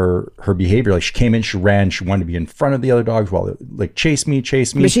saw her behavior. Like she came in, she ran, she wanted to be in front of the other dogs while like chase me.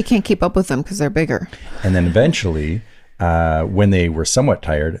 But she can't keep up with them because they're bigger. And then eventually, when they were somewhat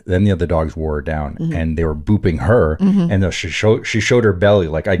tired, then the other dogs wore her down and they were booping her. And she showed her belly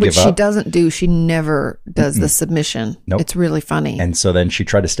like, I give up. Which she doesn't do. She never does the submission. Nope. It's really funny. And so then she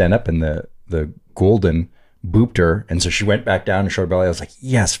tried to stand up and the golden booped her. And so she went back down and showed her belly. I was like,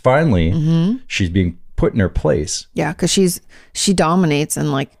 yes, finally she's being put in her place. Yeah, because she dominates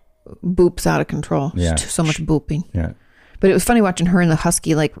and like boops out of control. Yeah. So much booping. Yeah. But it was funny watching her and the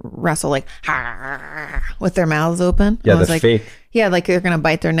husky like wrestle like with their mouths open. Yeah, I was the like, fake. Yeah, like they're gonna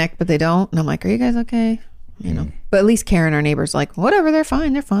bite their neck, but they don't. And I'm like, are you guys okay? You know. But at least Karen, our neighbor's like, whatever, they're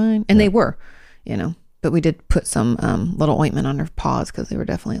fine, and they were, you know. But we did put some little ointment on her paws because they were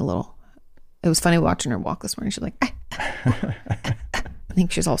definitely a little. It was funny watching her walk this morning. She's like, I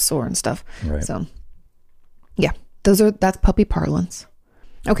think she's all sore and stuff. Right. So, yeah, that's puppy parlance.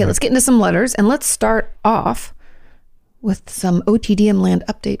 Okay, let's get into some letters and let's start off with some OTDM land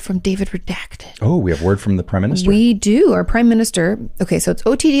update from David Redacted. Oh, we have word from the Prime Minister. We do. Our Prime Minister. Okay, so it's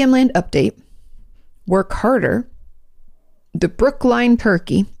OTDM land update. Work harder. The Brookline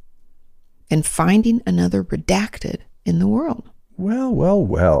turkey. And finding another redacted in the world.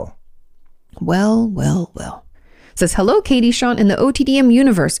 Well. Says, hello, Katie, Sean, in the OTDM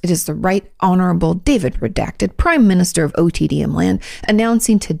universe. It is the Right Honorable David Redacted, Prime Minister of OTDM land,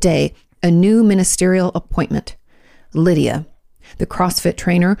 announcing today a new ministerial appointment. Lydia, the CrossFit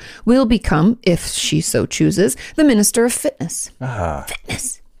trainer, will become, if she so chooses, the Minister of Fitness.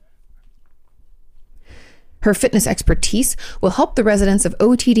 Fitness. Her fitness expertise will help the residents of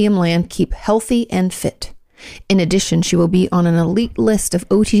OTDM land keep healthy and fit. In addition, she will be on an elite list of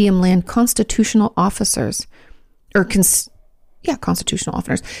OTDM land constitutional officers, constitutional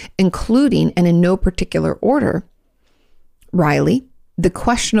officers, including, and in no particular order, Riley, the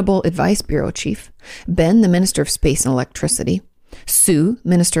Questionable Advice Bureau Chief, Ben, the Minister of Space and Electricity, Sue,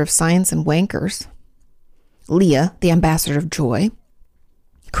 Minister of Science and Wankers, Leah, the Ambassador of Joy,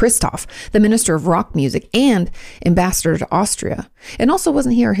 Christoph, the Minister of Rock Music and Ambassador to Austria. And also,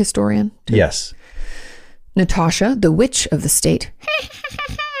 wasn't he our historian too? Yes. Natasha, the Witch of the State.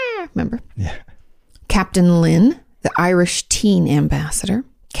 Remember? Yeah. Captain Lynn, the Irish Teen Ambassador.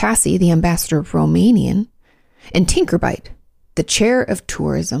 Cassie, the Ambassador of Romanian. And Tinkerbite, the Chair of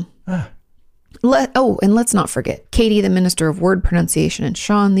Tourism. And let's not forget Katie, the Minister of Word Pronunciation, and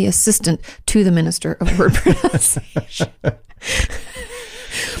Sean, the Assistant to the Minister of Word Pronunciation.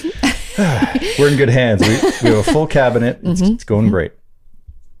 We're in good hands. We have a full cabinet. It's going great.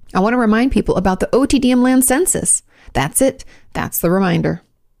 I want to remind people about the OTDM land census. That's it. That's the reminder.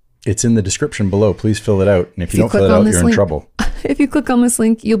 It's in the description below. Please fill it out. And if you don't fill it out, you're in trouble. If you click on this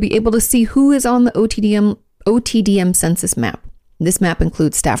link, you'll be able to see who is on the OTDM census map. This map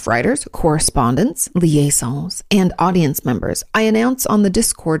includes staff writers, correspondents, liaisons, and audience members. I announce on the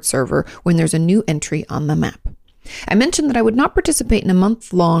Discord server when there's a new entry on the map. I mentioned that I would not participate in a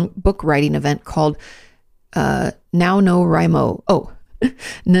month-long book writing event called NaNoWriMo,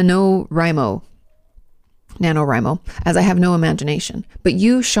 as I have no imagination. But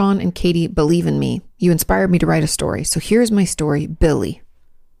you, Sean, and Katie believe in me. You inspired me to write a story. So here's my story, Billy,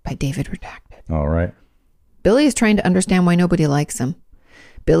 by David Redacted. All right. Billy is trying to understand why nobody likes him.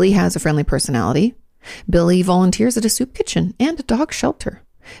 Billy has a friendly personality. Billy volunteers at a soup kitchen and a dog shelter.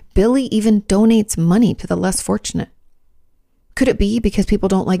 Billy even donates money to the less fortunate. Could it be because people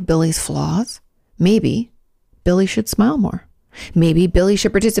don't like Billy's flaws? Maybe Billy should smile more. Maybe Billy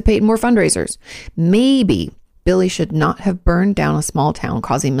should participate in more fundraisers. Maybe Billy should not have burned down a small town,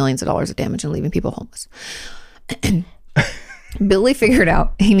 causing millions of dollars of damage and leaving people homeless. Billy figured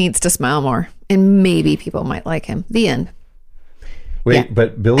out he needs to smile more, and maybe people might like him. The end. Wait, Yeah.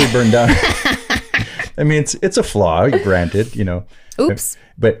 but Billy burned down. I mean, it's a flaw, granted, you know. Oops.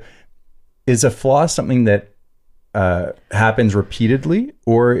 But is a flaw something that happens repeatedly,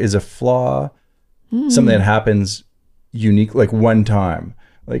 or is a flaw something that happens unique, like one time?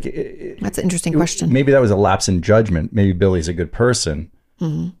 Like That's an interesting question. Maybe that was a lapse in judgment. Maybe Billy's a good person.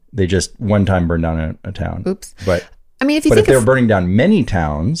 They just one time burned down a town. Oops. But I mean, if they're burning down many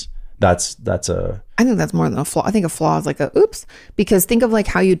towns, that's a. I think that's more than a flaw. I think a flaw is like a oops, because think of like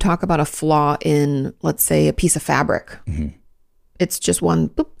how you talk about a flaw in, let's say, a piece of fabric. It's just one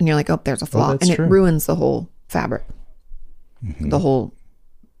boop, and you're like, oh, there's a flaw, that's and true. it ruins the whole fabric. The whole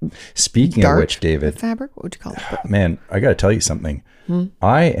Speaking dark of which, David, fabric. What would you call it? man, I got to tell you something.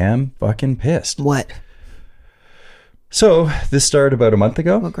 I am fucking pissed. What? So this started about a month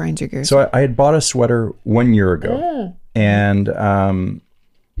ago. What grinds your gears? So I had bought a sweater 1 year ago, and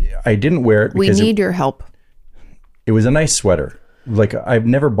I didn't wear it we because need your help. it was a nice sweater. Like I've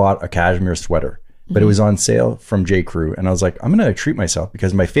never bought a cashmere sweater, but it was on sale from J. Crew. And I was like, I'm going to treat myself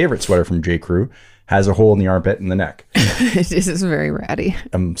because my favorite sweater from J. Crew has a hole in the armpit and the neck. This is very ratty.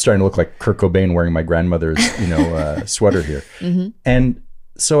 I'm starting to look like Kurt Cobain wearing my grandmother's, sweater here. And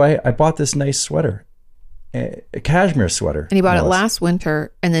so I bought this nice sweater, a cashmere sweater. And he bought it last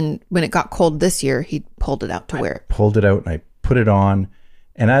winter. And then when it got cold this year, he pulled it out to wear it. Pulled it out and I put it on.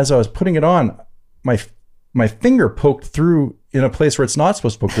 And as I was putting it on, my finger poked through in a place where it's not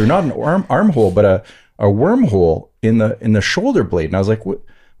supposed to poke through, not an armhole, but a wormhole in the shoulder blade. And I was like,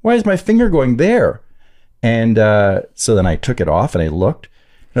 why is my finger going there? And so then I took it off and I looked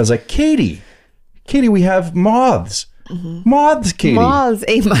and I was like, Katie, we have moths. Moths, Katie. Moths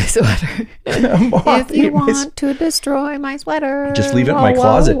ate my sweater. If you want to destroy my sweater, just leave it in my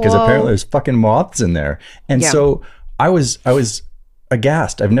closet because apparently there's fucking moths in there. And so I was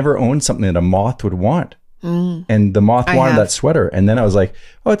aghast. I've never owned something that a moth would want. And the moth wanted that sweater. And then I was like,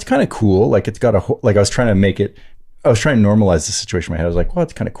 oh, it's kind of cool. Like it's got like I was trying to normalize the situation in my head. I was like, well,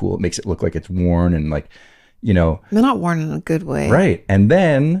 it's kind of cool. It makes it look like it's worn and like, They're not worn in a good way. Right. And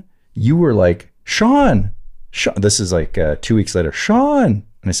then you were like, Sean, this is like 2 weeks later, Sean. And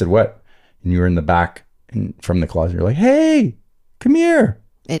I said, what? And you were in the back from the closet. You're like, hey, come here.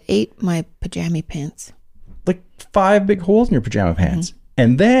 It ate my pajama pants. Like 5 big holes in your pajama pants.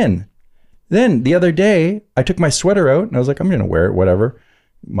 And then the other day, I took my sweater out and I was like, I'm going to wear it, whatever.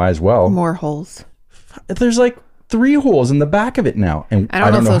 Might as well. More holes. There's like 3 holes in the back of it now. And I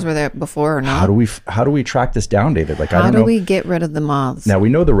don't know if those were there before or not. How do we track this down, David? Like, how do we get rid of the moths? Now, we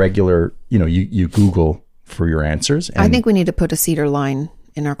know the regular, you Google for your answers. And I think we need to put a cedar line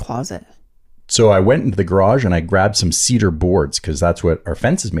in our closet. So I went into the garage and I grabbed some cedar boards because that's what our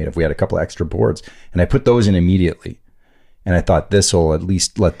fence is made of. We had a couple of extra boards and I put those in immediately. And I thought this will at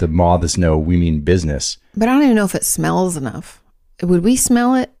least let the moths know we mean business. But I don't even know if it smells enough. Would we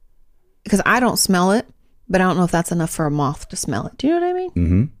smell it? Because I don't smell it, but I don't know if that's enough for a moth to smell it. Do you know what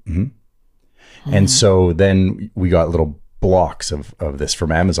I mean? And so then we got little blocks of this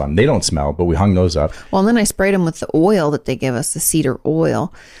from Amazon. They don't smell, but we hung those up. Well, and then I sprayed them with the oil that they give us, the cedar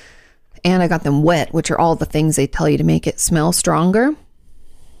oil. And I got them wet, which are all the things they tell you to make it smell stronger.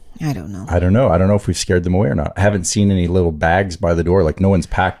 I don't know. I don't know if we've scared them away or not. I haven't seen any little bags by the door. Like no one's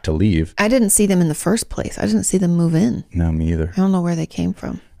packed to leave. I didn't see them in the first place. I didn't see them move in. No, me either. I don't know where they came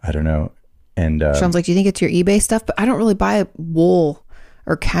from. I don't know. And Sean's like, do you think it's your eBay stuff? But I don't really buy wool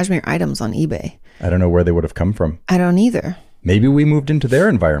or cashmere items on eBay. I don't know where they would have come from. I don't either. Maybe we moved into their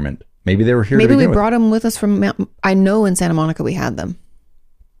environment. Maybe they were here. Maybe we brought them with us from. I know in Santa Monica we had them.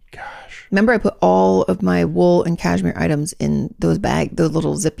 Gosh. Remember, I put all of my wool and cashmere items in those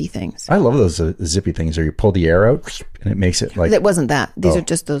little zippy things. I love those zippy things where you pull the air out and it makes it like. It wasn't that. These are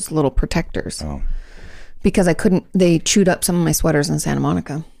just those little protectors. Oh. Because I couldn't. They chewed up some of my sweaters in Santa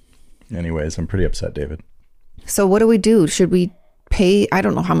Monica. Anyways, I'm pretty upset, David. So what do we do? Should we pay? I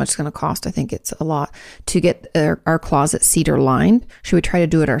don't know how much it's going to cost. I think it's a lot to get our closet cedar lined. Should we try to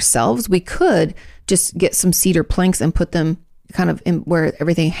do it ourselves? We could just get some cedar planks and put them kind of in where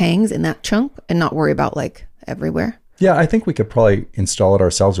everything hangs in that chunk and not worry about like everywhere. Yeah, I think we could probably install it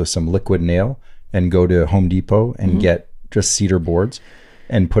ourselves with some liquid nail and go to Home Depot and get just cedar boards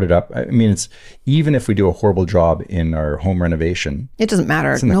and put it up. I mean, it's even if we do a horrible job in our home renovation, it doesn't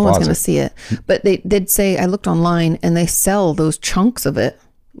matter. No one's going to see it. But they did say, I looked online and they sell those chunks of it,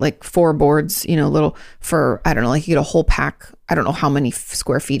 like 4 boards, little for, I don't know, like you get a whole pack. I don't know how many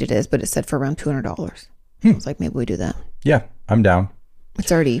square feet it is, but it said for around $200. I was like, maybe we do that. Yeah, I'm down.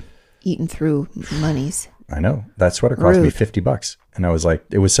 It's already eaten through monies. I know. That sweater cost me $50. And I was like,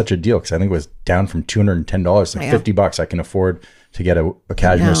 it was such a deal because I think it was down from $210. Like $50 I can afford to get a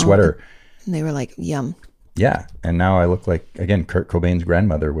cashmere sweater. And they were like, yum. Yeah. And now I look like, again, Kurt Cobain's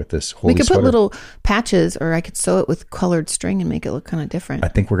grandmother with this holy We could sweater. put little patches or I could sew it with colored string and make it look kind of different. I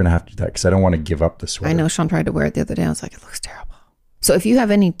think we're going to have to do that because I don't want to give up the sweater. I know Sean tried to wear it the other day. I was like, it looks terrible. So if you have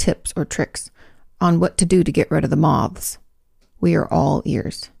any tips or tricks on what to do to get rid of the moths, we are all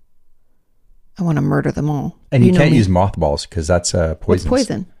ears. I want to murder them all. And you can't use mothballs because that's poison. It's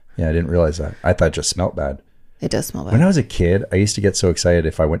poison. Yeah, I didn't realize that. I thought it just smelled bad. It does smell bad. When I was a kid, I used to get so excited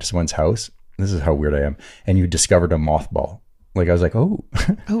if I went to someone's house. This is how weird I am. And you discovered a mothball. Like I was like, oh.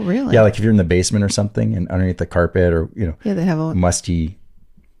 Oh, really? Yeah, like if you're in the basement or something and underneath the carpet or, yeah, they have a musty,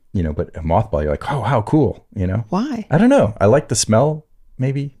 but a mothball, you're like, oh, how cool, Why? I don't know. I like the smell,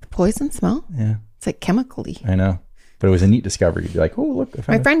 maybe. The poison smell? Yeah. It's like chemically. I know. But it was a neat discovery. You'd be like, oh, look.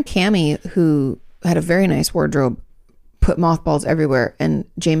 My friend Cammie, who had a very nice wardrobe put mothballs everywhere. And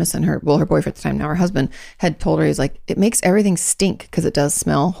Jameson, her boyfriend at the time, now her husband, had told her, he's like, it makes everything stink because it does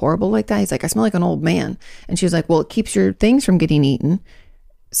smell horrible like that. He's like, I smell like an old man. And she was like, well, it keeps your things from getting eaten.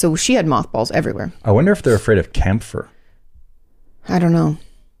 So she had mothballs everywhere. I wonder if they're afraid of camphor. I don't know.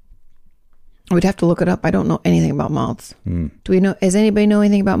 We'd have to look it up. I don't know anything about moths. Do we know? Does anybody know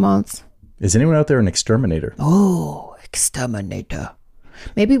anything about moths? Is anyone out there an exterminator? Oh, exterminator.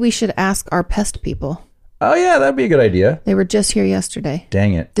 Maybe we should ask our pest people. Oh, yeah, that'd be a good idea. They were just here yesterday.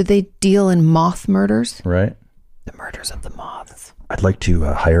 Dang it. Did they deal in moth murders? Right. The murders of the moths. I'd like to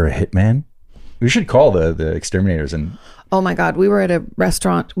hire a hitman. We should call the exterminators and... Oh my God. We were at a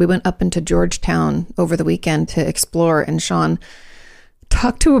restaurant. We went up into Georgetown over the weekend to explore, and Sean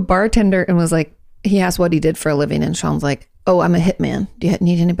talked to a bartender and was like, he asked what he did for a living, and Sean's like, oh, I'm a hitman. Do you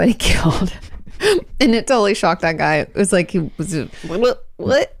need anybody killed? And it totally shocked that guy. It was like, he was, what?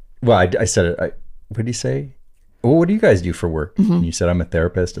 Well, I said it. What did he say? Well, what do you guys do for work? And you said, I'm a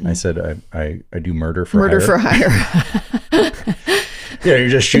therapist. And I said, I do murder for hire. Murder for hire. Yeah, you're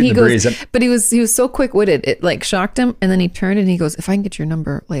just shooting the breeze. But he was so quick-witted. It like shocked him. And then he turned and he goes, if I can get your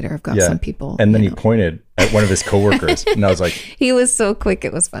number later, I've got some people. And then he pointed at one of his coworkers. And I was like... He was so quick.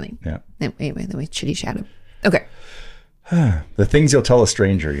 It was funny. Yeah. Anyway, then we chitty-chatted. Okay. The things you'll tell a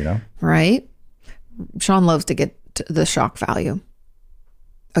stranger, you know? Right? Sean loves to get to the shock value.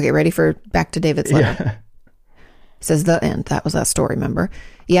 Okay, ready for back to David's letter? Yeah. It says the end. That was that story, remember?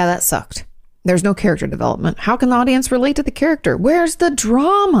 Yeah, that sucked. There's no character development. How can the audience relate to the character? Where's the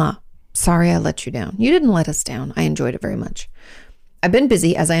drama? Sorry I let you down. You didn't let us down. I enjoyed it very much. I've been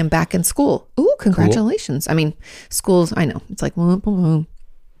busy as I am back in school. Ooh, congratulations. Cool. I mean, schools, I know. It's like, boom, boom, boom.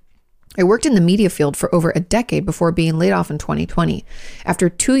 I worked in the media field for over a decade before being laid off in 2020. After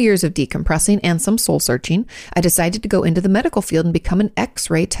 2 years of decompressing and some soul searching, I decided to go into the medical field and become an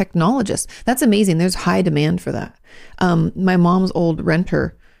X-ray technologist. That's amazing. There's high demand for that. My mom's old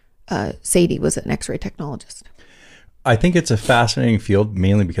renter, Sadie, was an X-ray technologist. I think it's a fascinating field,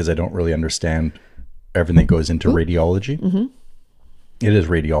 mainly because I don't really understand everything that goes into radiology. Mm-hmm. It is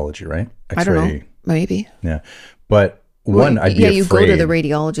radiology, right? X-ray. I don't know. Maybe. Yeah. But I'd be afraid. You go to the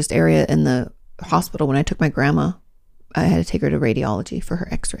radiologist area in the hospital. When I took my grandma, I had to take her to radiology for her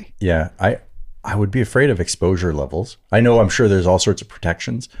X-ray. Yeah. I would be afraid of exposure levels. I'm sure there's all sorts of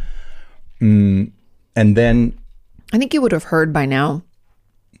protections. And then... I think you would have heard by now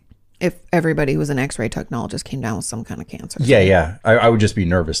if everybody who was an X-ray technologist came down with some kind of cancer. Yeah. I would just be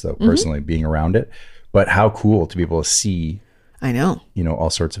nervous, though, personally, being around it. But how cool to be able to see... I know. All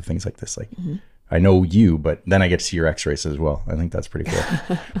sorts of things like this. Like, I know you, but then I get to see your X-rays as well. I think that's pretty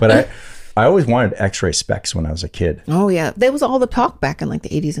cool. But I always wanted X-ray specs when I was a kid. Oh, yeah. That was all the talk back in like the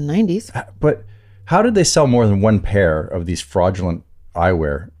 80s and 90s. But how did they sell more than one pair of these fraudulent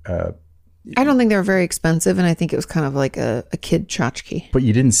eyewear? I don't think they were very expensive, and I think it was kind of like a kid tchotchke. But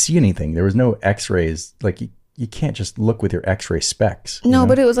you didn't see anything. There was no X-rays. Like, you can't just look with your X-ray specs. No,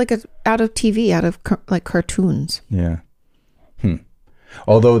 but it was like out of TV, out of like cartoons. Yeah.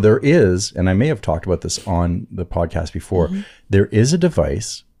 Although there is, and I may have talked about this on the podcast before, there is a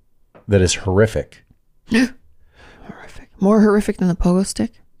device that is horrific. Horrific. More horrific than the pogo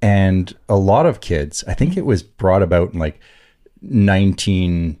stick? And a lot of kids, I think it was brought about in like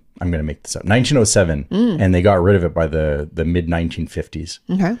 1907, and they got rid of it by the mid 1950s.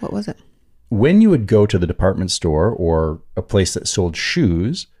 Okay, what was it? When you would go to the department store or a place that sold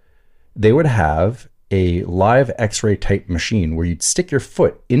shoes, they would have a live X-ray type machine where you'd stick your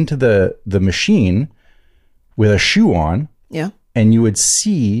foot into the machine with a shoe on. Yeah. And you would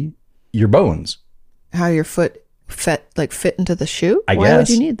see your bones. How your foot fit into the shoe? I guess. Why would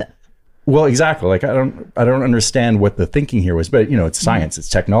you need that? Well, exactly. Like, I don't understand what the thinking here was, but it's science, it's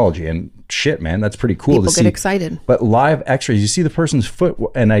technology, and shit, man, that's pretty cool. People get excited. But live X-rays, you see the person's foot,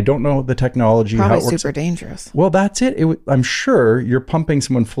 and I don't know the technology. Probably how it works. Super dangerous. Well, that's it. I'm sure you're pumping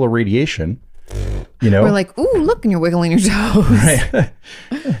someone full of radiation. We're like, ooh, look, and you're wiggling your toes. Right.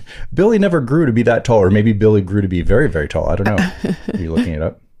 Billy never grew to be that tall, or maybe Billy grew to be very, very tall. I don't know. Are you looking it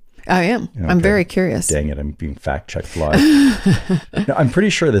up? I am. Okay. I'm very curious. Dang it, I'm being fact-checked live. No, I'm pretty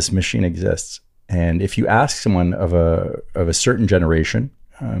sure this machine exists. And if you ask someone of a certain generation,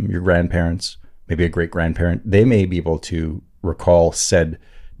 your grandparents, maybe a great-grandparent, they may be able to recall said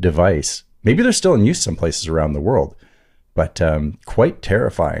device. Maybe they're still in use some places around the world, but quite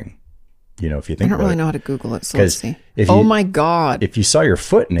terrifying. If you think I don't really know how to Google it, so let's see. Oh my God. If you saw your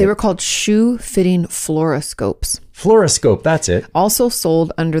foot in it. They were called shoe-fitting fluoroscopes. Fluoroscope, that's it. Also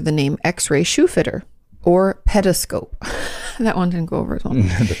sold under the name X-ray shoe fitter or petoscope. That one didn't go over as well.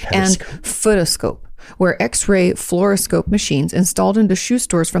 And footoscope. were X-ray fluoroscope machines installed into shoe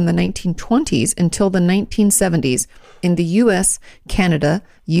stores from the 1920s until the 1970s in the US, Canada,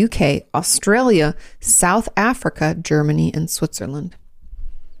 UK, Australia, South Africa, Germany, and Switzerland.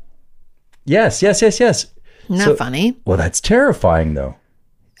 Yes. Isn't that funny? Well, that's terrifying though.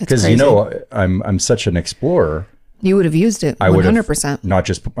 Because, you know, I'm such an explorer. You would have used it 100%. I would have not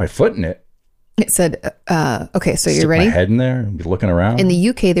just put my foot in it. It said, okay, so you're Stick ready? my head in there and be looking around. In the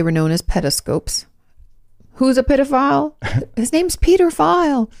UK, they were known as pedoscopes. Who's a pedophile? His name's Peter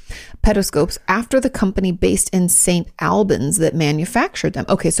File. Pedoscopes, after the company based in St. Albans that manufactured them.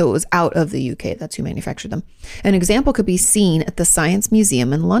 Okay, so it was out of the UK. That's who manufactured them. An example could be seen at the Science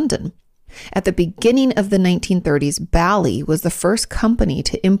Museum in London. At the beginning of the 1930s, Bally was the first company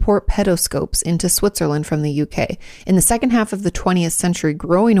to import pedoscopes into Switzerland from the UK. In the second half of the 20th century,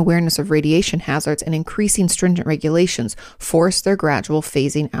 growing awareness of radiation hazards and increasing stringent regulations forced their gradual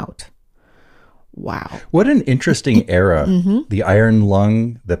phasing out. Wow. What an interesting era. The iron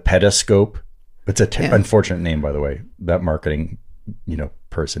lung, the pedoscope. It's unfortunate name, by the way. That marketing,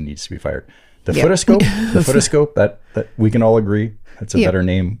 person needs to be fired. The photoscope, the photoscope, that we can all agree. That's a better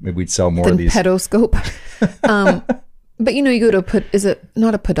name. Maybe we'd sell more of these. Pedoscope. But you go to is it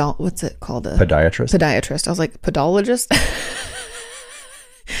not a what's it called? A podiatrist. Podiatrist. I was like, podologist?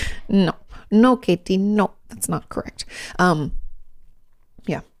 No, Katie, no, that's not correct.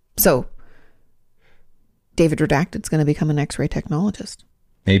 Yeah. So David Redacted's going to become an X-ray technologist.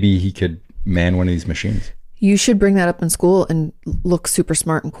 Maybe he could man one of these machines. You should bring that up in school and look super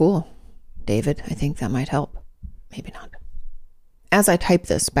smart and cool, David. I think that might help. Maybe not. As I type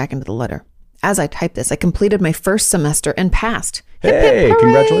this back into the letter, I completed my first semester and passed. Hey, hip, hip,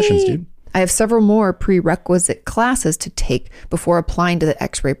 congratulations, dude. I have several more prerequisite classes to take before applying to the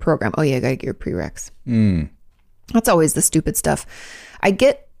X-ray program. Oh yeah, I got to get your prereqs. That's always the stupid stuff. I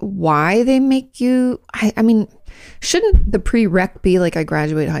get why they make you, I mean, shouldn't the prereq be like I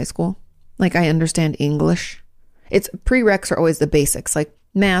graduated high school? Like I understand English. It's prereqs are always the basics, like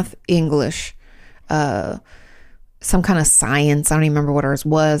math, English, some kind of science. I don't even remember what ours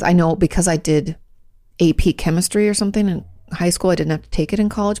was. I know because I did AP chemistry or something in high school. I didn't have to take it in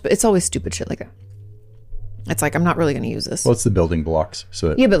college, but it's always stupid shit like that. It's like, I'm not really going to use this. Well, it's the building blocks.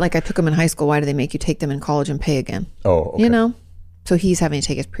 Yeah, but like I took them in high school. Why do they make you take them in college and pay again? Oh, okay. So he's having to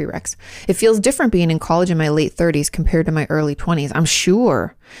take his prereqs. It feels different being in college in my late 30s compared to my early 20s. I'm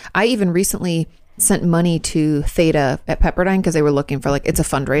sure. I even recently sent money to Theta at Pepperdine because they were looking for it's a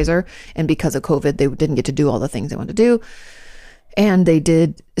fundraiser. And because of COVID, they didn't get to do all the things they wanted to do. And they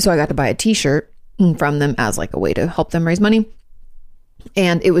did. So I got to buy a t-shirt from them as like a way to help them raise money.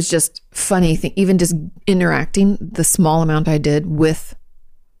 And it was just funny, even just interacting the small amount I did with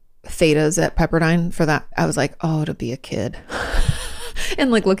Thetas at Pepperdine for that. I was like, oh, to be a kid. And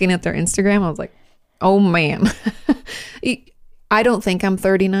like looking at their Instagram, I was like, oh man. I don't think I'm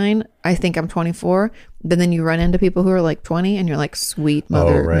 39. I think I'm 24. But then you run into people who are like 20 and you're like, sweet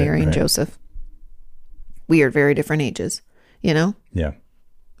mother, Mary and Joseph. Weird, very different ages, Yeah. Anyway.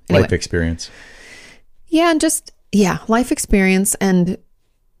 Life experience. Yeah. And life experience and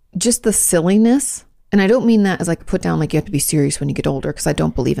just the silliness. And I don't mean that as like put down, like you have to be serious when you get older, because I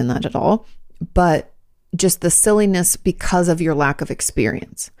don't believe in that at all. But just the silliness because of your lack of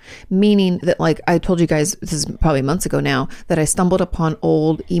experience. Meaning that, like I told you guys, this is probably months ago now, that I stumbled upon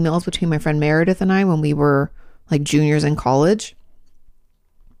old emails between my friend Meredith and I when we were like juniors in college.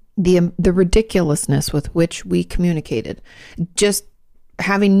 The ridiculousness with which we communicated, just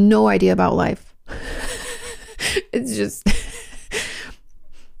having no idea about life. It's just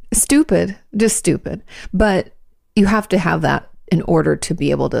stupid, just stupid. But you have to have that in order to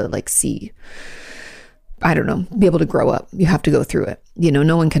be able to like see, I don't know, be able to grow up. You have to go through it.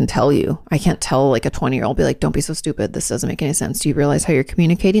 No one can tell you. I can't tell like a 20-year-old, be like, don't be so stupid. This doesn't make any sense. Do you realize how you're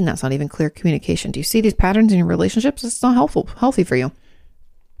communicating? That's not even clear communication. Do you see these patterns in your relationships? It's not healthy for you.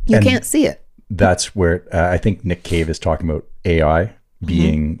 You can't see it. That's where I think Nick Cave is talking about AI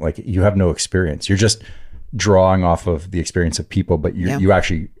being like, you have no experience. You're just drawing off of the experience of people, but you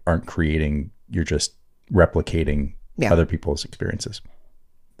actually aren't creating. You're just replicating other people's experiences.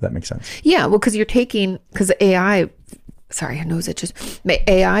 That makes sense. Yeah, well, because AI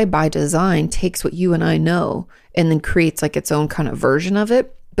by design takes what you and I know and then creates like its own kind of version of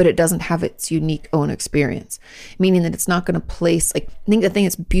it, but it doesn't have its unique own experience, meaning that it's not going to place, like, I think the thing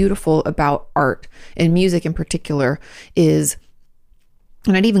that's beautiful about art and music in particular is,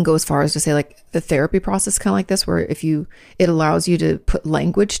 and I'd even go as far as to say like the therapy process kind of like this, where it allows you to put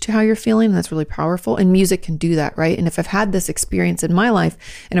language to how you're feeling, and that's really powerful. And music can do that, right? And if I've had this experience in my life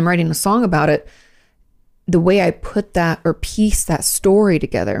and I'm writing a song about it, the way I put that or piece that story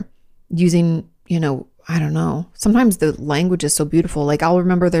together using I don't know. Sometimes the language is so beautiful. Like I'll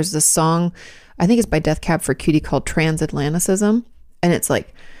remember there's this song, I think it's by Death Cab for Cutie, called Transatlanticism. And it's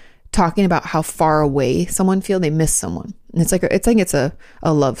like talking about how far away someone feels, they miss someone. And it's a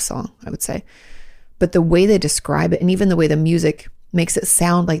love song, I would say. But the way they describe it, and even the way the music makes it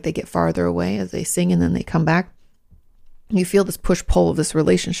sound like they get farther away as they sing and then they come back, you feel this push-pull of this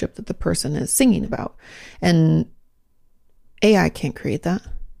relationship that the person is singing about. And AI can't create that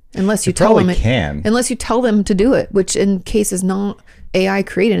unless you tell them it can. Unless you tell them to do it, which in case is not AI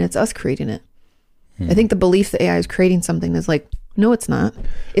creating it, it's us creating it. I think the belief that AI is creating something is like, no, it's not.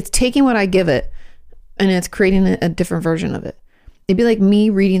 It's taking what I give it and it's creating a different version of it. It'd be like me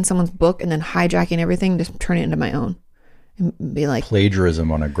reading someone's book and then hijacking everything, just turn it into my own. And be like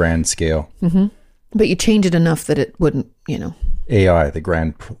plagiarism on a grand scale. Mm-hmm. But you change it enough that it wouldn't, AI, the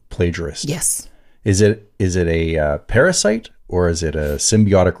grand plagiarist. Yes. Is it a parasite or is it a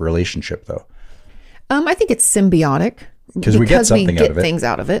symbiotic relationship though? I think it's symbiotic because we get something out of it. Things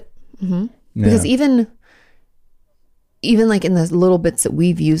out of it. Mm-hmm. Yeah. Because even like in the little bits that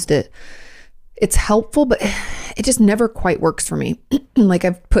we've used it, it's helpful, but it just never quite works for me. Like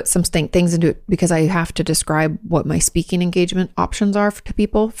I've put some things into it because I have to describe what my speaking engagement options are to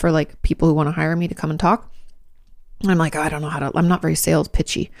people, for like people who want to hire me to come and talk. And I'm like, I don't know how to, I'm not very sales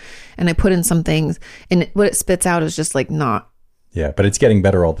pitchy. And I put in some things and what it spits out is just like not. Yeah, but it's getting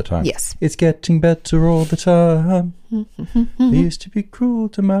better all the time. Yes. It's getting better all the time. I used to be cruel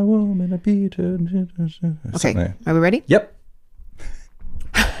to my woman. I beat her. Okay. Are we ready? Yep.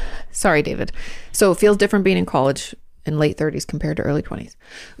 Sorry, David. So it feels different being in college in late 30s compared to early 20s.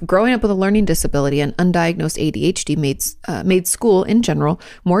 Growing up with a learning disability and undiagnosed ADHD made school in general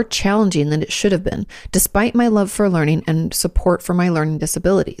more challenging than it should have been, despite my love for learning and support for my learning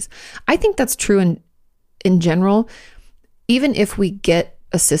disabilities. I think that's true in general. Even if we get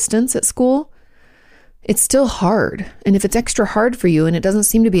assistance at school, it's still hard. And if it's extra hard for you and it doesn't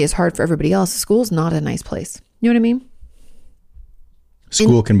seem to be as hard for everybody else, school's not a nice place. You know what I mean?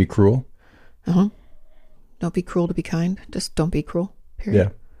 School can be cruel. Uh-huh. Don't be cruel to be kind. Just don't be cruel.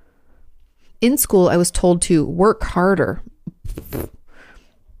 Period. Yeah. In school, I was told to work harder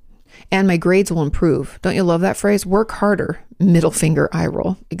and my grades will improve. Don't you love that phrase? Work harder. Middle finger, eye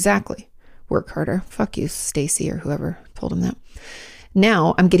roll. Exactly. Work harder. Fuck you, Stacy, or whoever told him that.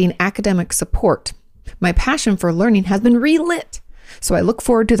 Now I'm getting academic support. My passion for learning has been relit. So I look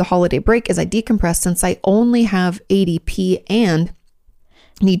forward to the holiday break as I decompress, since I only have ADP and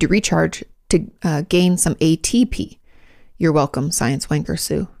need to recharge to gain some ATP. You're welcome, Science Wanker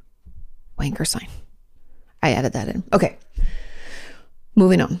Sue. Wanker sign. I added that in. Okay.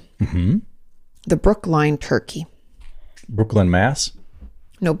 Moving on. Mm-hmm. The Brookline turkey. Brooklyn, Mass?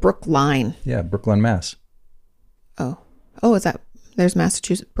 No, Brookline. Yeah, Brooklyn, Mass. Oh, is that, there's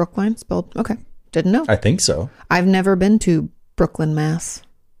Massachusetts, Brookline spelled, okay. Didn't know. I think so. I've never been to Brooklyn, Mass.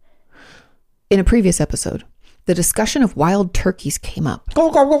 In a previous episode, the discussion of wild turkeys came up.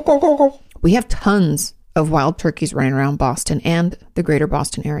 Go, go, go, go, go, go. We have tons of wild turkeys running around Boston and the greater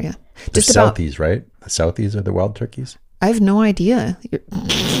Boston area. The Southies, right? The Southies are the wild turkeys? I have no idea.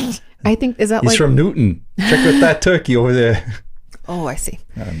 I think, is that He's from Newton. Check out that turkey over there. Oh, I see.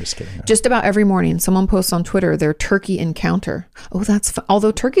 No, I'm just kidding. Just about every morning, someone posts on Twitter their turkey encounter. Oh, that's fun.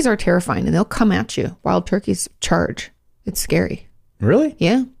 Although turkeys are terrifying and they'll come at you. Wild turkeys charge. It's scary. Really?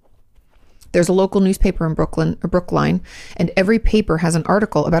 Yeah. There's a local newspaper in Brookline, and every paper has an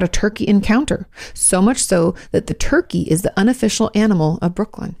article about a turkey encounter. So much so that the turkey is the unofficial animal of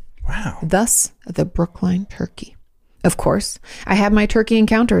Brookline. Wow. Thus, the Brookline turkey. Of course, I have my turkey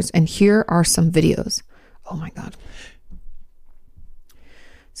encounters, and here are some videos. Oh my God.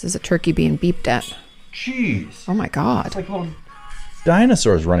 This is a turkey being beeped at. Jeez. Oh my God. It's like little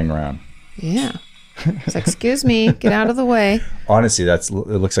dinosaurs running around. Yeah. It's like, excuse me, get out of the way. Honestly, it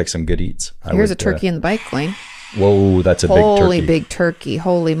looks like some good eats. Here's a turkey in the bike lane. Whoa, that's a big turkey. Holy big turkey.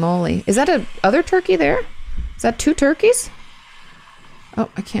 Holy moly. Is that a other turkey there? Is that two turkeys? Oh,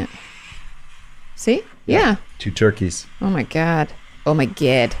 I can't. See? Yeah. Two turkeys. Oh my God. Oh my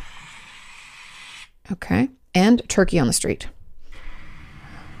God. Okay. And turkey on the street.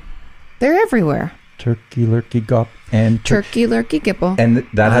 They're everywhere. Turkey, lurkey, gop, and turkey, lurkey, gipple. And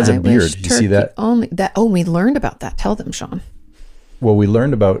that has a beard. You see that? We learned about that. Tell them, Sean. Well, we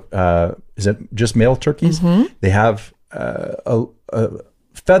learned about, is it just male turkeys? Mm-hmm. They have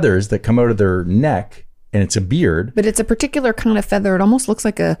feathers that come out of their neck, and it's a beard. But it's a particular kind of feather. It almost looks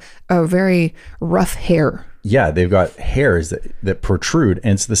like a very rough hair. Yeah, they've got hairs that protrude,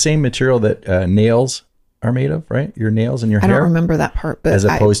 and it's the same material that nails are made of, right? Your nails and your hair. I don't remember that part, but as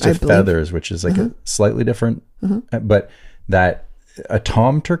opposed to feathers, which is like a slightly different. But that a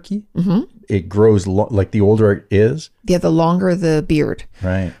tom turkey it grows like the older it is. Yeah, the longer the beard.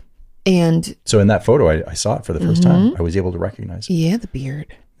 Right. And so in that photo, I saw it for the first time. I was able to recognize it. Yeah, the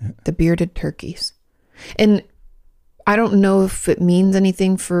beard. The bearded turkeys. And I don't know if it means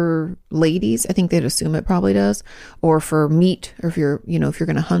anything for ladies. I think they'd assume it probably does. Or for meat, or if you're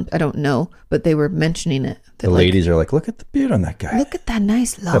going to hunt. I don't know. But they were mentioning it. The ladies are like, look at the beard on that guy. Look at that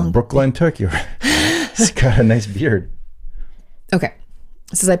nice long. That Brookline turkey. He's got a nice beard. Okay.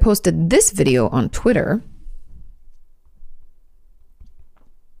 It says I posted this video on Twitter.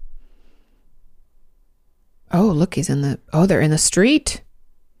 Oh, look, they're in the street.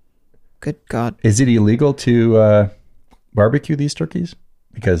 Good God. Is it illegal to barbecue these turkeys?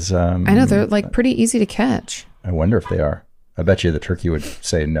 Because I know they're like pretty easy to catch. I wonder if they are. I bet you the turkey would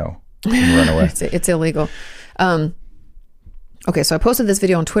say no and run away. It's illegal. Okay, so I posted this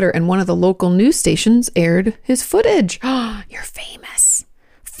video on Twitter, and one of the local news stations aired his footage. You're famous.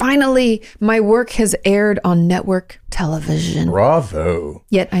 Finally, my work has aired on network television. Bravo.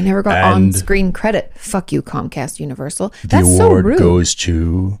 Yet I never got on-screen credit. Fuck you, Comcast Universal. That's the so award rude. Goes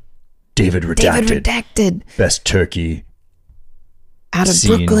to David Redacted. David Redacted. Best turkey. Out of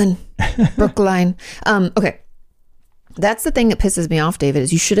scene. Brookline. Okay. That's the thing that pisses me off, David,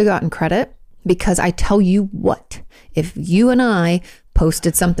 is you should have gotten credit, because I tell you what, if you and I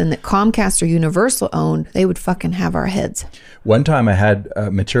posted something that Comcast or Universal owned, they would fucking have our heads. One time I had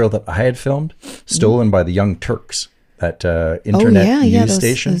material that I had filmed stolen by the Young Turks, that internet news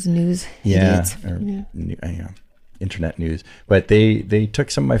station. Those news idiots. Internet news. But they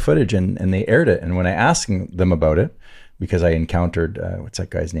took some of my footage and they aired it. And when I asked them about it, because I encountered, what's that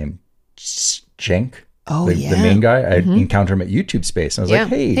guy's name? Cenk. The main guy. I encountered him at YouTube Space. And I was like,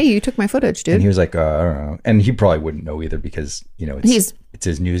 hey, you took my footage, dude. And he was like, I don't know. And he probably wouldn't know either, because, it's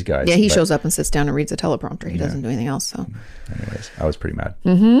his news guys. Yeah, he shows up and sits down and reads a teleprompter. He doesn't do anything else. So, anyways, I was pretty mad.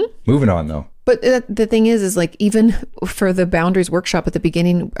 Moving on, though. But the thing is like, even for the Boundaries workshop at the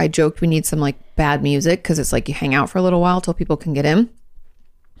beginning, I joked we need some like bad music, because it's like you hang out for a little while till people can get in.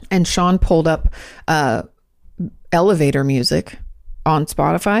 And Sean pulled up elevator music on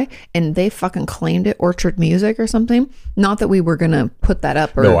Spotify, and they fucking claimed it Orchard Music or something. Not that we were gonna put that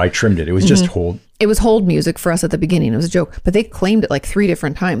up. No, I trimmed it. It was just hold. It was hold music for us at the beginning. It was a joke, but they claimed it like 3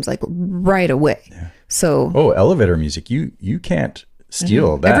 different times, like right away. Yeah. So elevator music. You can't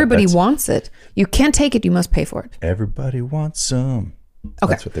steal that. Everybody wants it. You can't take it. You must pay for it. Everybody wants some. Okay.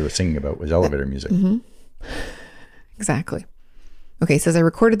 That's what they were singing about, was elevator music. Exactly. Okay, it says I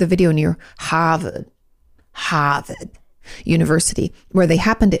recorded the video near Harvard University, where they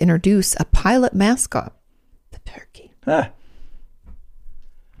happened to introduce a pilot mascot, the turkey.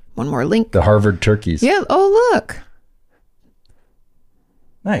 One more link. The Harvard turkeys. Yeah. Oh, look.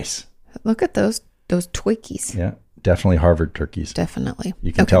 Nice. Look at those Twinkies. Yeah, definitely Harvard turkeys. Definitely.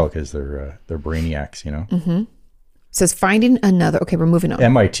 You can tell, because they're brainiacs, It says finding another. Okay, we're moving on.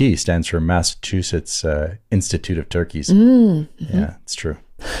 MIT stands for Massachusetts Institute of Turkeys. Yeah, it's true.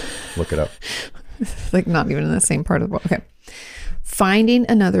 Look it up. Like not even in the same part of the world. Okay. Finding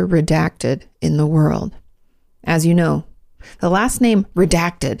another redacted in the world. As you know, the last name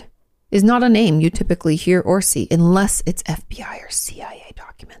Redacted is not a name you typically hear or see unless it's FBI or CIA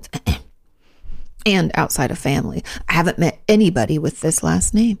documents. And outside of family. I haven't met anybody with this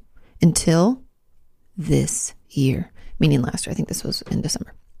last name until this year, meaning last year. I think this was in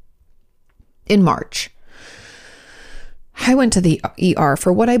December. In March, I went to the ER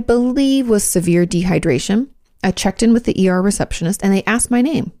for what I believe was severe dehydration. I checked in with the ER receptionist and they asked my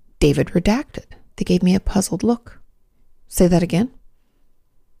name, David Redacted. They gave me a puzzled look. Say that again.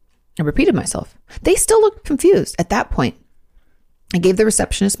 I repeated myself. They still looked confused at that point. I gave the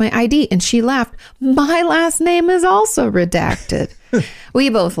receptionist my ID and she laughed. My last name is also Redacted. We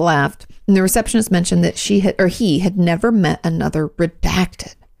both laughed. And the receptionist mentioned that he had never met another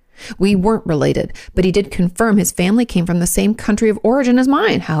Redacted. We weren't related, but he did confirm his family came from the same country of origin as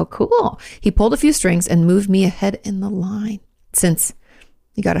mine. How cool. He pulled a few strings and moved me ahead in the line. Since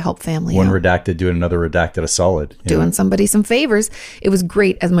you got to help family One out. redacted doing another redacted a solid. Doing somebody some favors. It was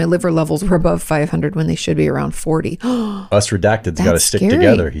great, as my liver levels were above 500 when they should be around 40. Us redacteds got to stick scary.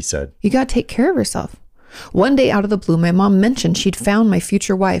 together, he said. You got to take care of yourself. One day out of the blue, my mom mentioned she'd found my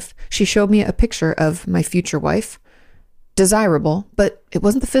future wife. She showed me a picture of my future wife. Desirable, but it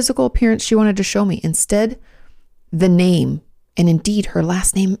wasn't the physical appearance she wanted to show me. Instead, the name. And indeed, her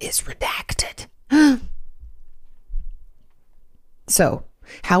last name is Redacted. So,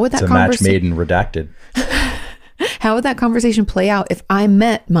 how would that match made in Redacted. How would that conversation play out if I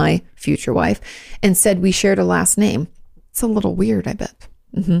met my future wife and said we shared a last name? It's a little weird, I bet.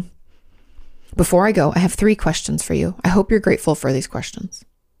 Before I go, I have 3 questions for you. I hope you're grateful for these questions.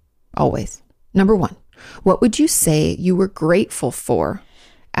 always. Number 1, what would you say you were grateful for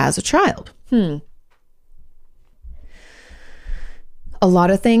as a child? A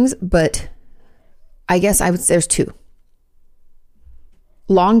lot of things, but I guess I would say there's 2.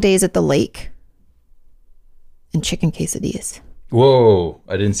 Long days at the lake and chicken quesadillas. Whoa,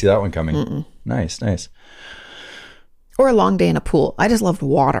 I didn't see that one coming. Nice. Or a long day in a pool. I just loved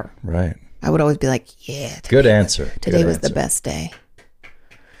water. Right. I would always be like, yeah. Good answer. Today was the best day.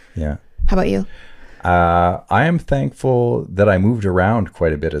 Yeah. How about you? I am thankful that I moved around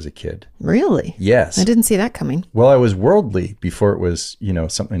quite a bit as a kid. Really? Yes. I didn't see that coming. Well, I was worldly before it was,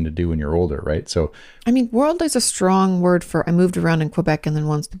 something to do when you're older, right? So, I mean, worldly is a strong word for I moved around in Quebec and then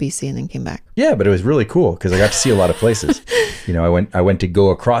once to BC and then came back. yeah, but it was really cool because I got to see a lot of places. I went to go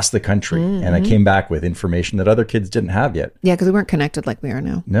across the country and I came back with information that other kids didn't have yet. Yeah, because we weren't connected like we are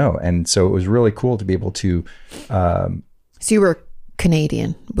now. No. And so it was really cool to be able to. So you were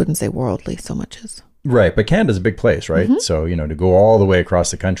Canadian, wouldn't say worldly so much as. Right. But Canada's a big place, right? So, to go all the way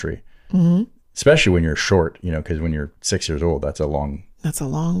across the country, especially when you're short, because when you're 6 years old, that's a long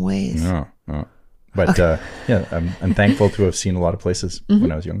ways. No. But yeah, I'm thankful to have seen a lot of places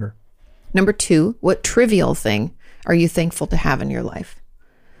when I was younger. Number 2, what trivial thing are you thankful to have in your life?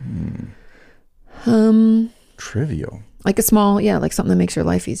 Trivial. Like a small, like something that makes your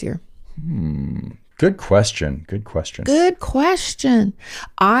life easier. Good question. Good question.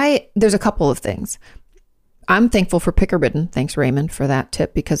 There's a couple of things. I'm thankful for Picker Ridden. Thanks, Raymond, for that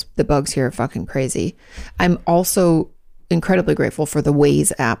tip because the bugs here are fucking crazy. I'm also incredibly grateful for the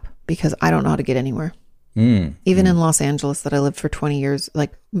Waze app because I don't know how to get anywhere. Even in Los Angeles that I lived for 20 years,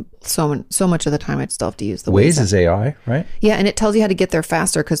 like so much of the time I'd still have to use the Waze app. Is AI, right? Yeah, and it tells you how to get there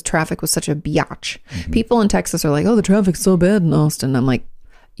faster because traffic was such a biatch. People in Texas are like, oh, the traffic's so bad in Austin. I'm like,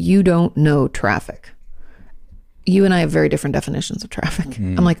 you don't know traffic. You and I have very different definitions of traffic.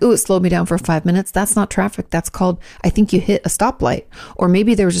 I'm like, ooh, it slowed me down for 5 minutes. That's not traffic. That's called, I think you hit a stoplight. Or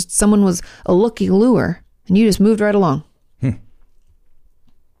maybe there was just, someone was a looky-looer and you just moved right along.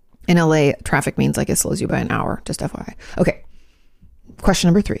 In LA, traffic means like it slows you by an hour, just FYI. Okay. Question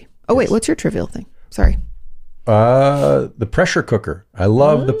number 3. Oh, wait, what's your trivial thing? Sorry. The pressure cooker. I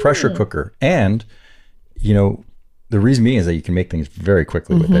love the pressure cooker. And, the reason being is that you can make things very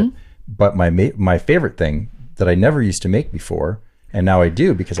quickly with it. But my favorite thing that I never used to make before, and now I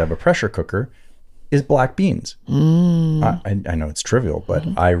do because I have a pressure cooker, is black beans. I know it's trivial, but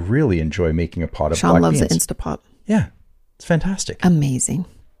I really enjoy making a pot of Sean black loves beans. the Instapot. Yeah, it's fantastic. Amazing.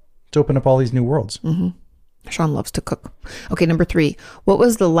 To open up all these new worlds. Sean loves to cook. Okay, number 3. What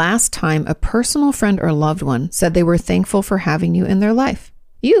was the last time a personal friend or loved one said they were thankful for having you in their life?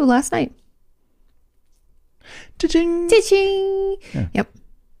 You, last night. Cha-ching. Cha-ching. Yeah. Yep.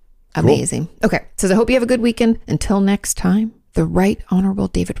 Amazing. Cool. Okay, says, I hope you have a good weekend. Until next time, the Right Honorable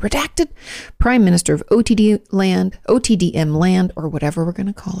David Redacted, Prime Minister of OTDM land, or whatever we're going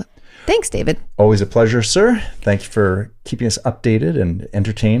to call it. Thanks, David. Always a pleasure, sir. Thank you for keeping us updated and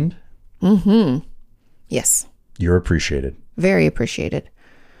entertained. Yes. You're appreciated. Very appreciated.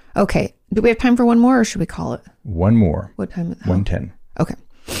 Okay. Do we have time for one more or should we call it? One more. What time is it? 1:10. Okay.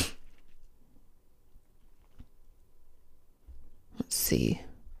 Let's see.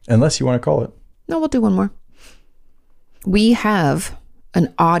 Unless you want to call it. No, we'll do one more. We have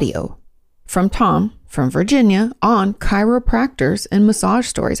an audio from Tom from Virginia on chiropractors and massage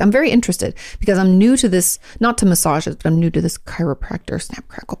stories. I'm very interested because I'm new to this, not to massages, but I'm new to this chiropractor snap,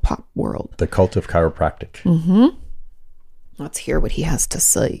 crackle, pop world. The cult of chiropractic. Let's hear what he has to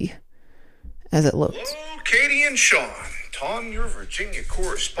say as it looks. Hello, Katie and Sean. Tom, your Virginia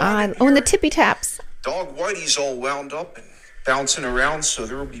correspondent. Oh, and the tippy taps. Dog Whitey's all wound up and bouncing around, so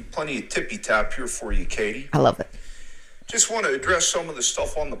there will be plenty of tippy tap here for you, Katie. I love it. Just want to address some of the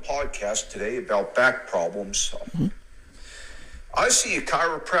stuff on the podcast today about back problems. I see a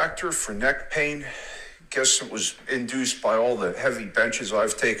chiropractor for neck pain. Guess it was induced by all the heavy benches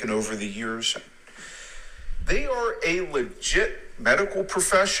I've taken over the years. They are a legit medical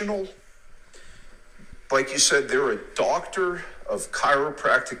professional. Like you said, they're a doctor of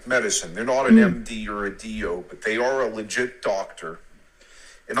chiropractic medicine. They're not an MD or a DO, but they are a legit doctor.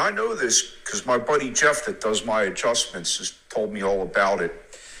 And I know this because my buddy Jeff that does my adjustments has told me all about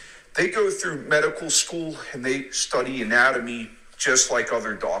it. They go through medical school and they study anatomy just like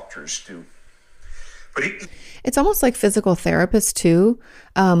other doctors do. But it's almost like physical therapists too.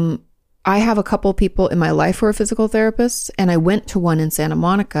 I have a couple people in my life who are physical therapists, and I went to one in Santa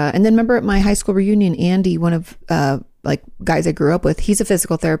Monica. And then remember at my high school reunion, Andy, one of like guys I grew up with, he's a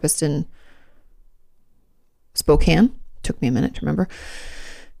physical therapist in Spokane. Took me a minute to remember.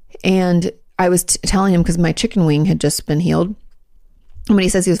 And I was telling him because my chicken wing had just been healed. And when he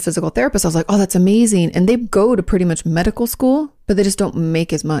says he's a physical therapist, I was like, oh, that's amazing. And they go to pretty much medical school, but they just don't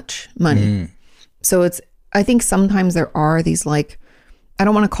make as much money. So I think sometimes there are these like, I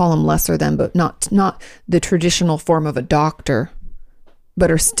don't want to call them lesser than, but not the traditional form of a doctor,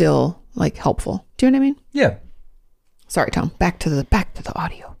 but are still like helpful. Do you know what I mean? Yeah. Sorry, Tom. Back to the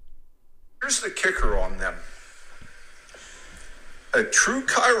audio. Here's the kicker on them. A true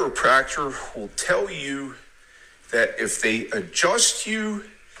chiropractor will tell you that if they adjust you,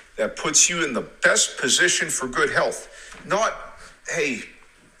 that puts you in the best position for good health. Not, hey,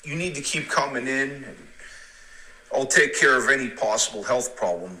 you need to keep coming in and I'll take care of any possible health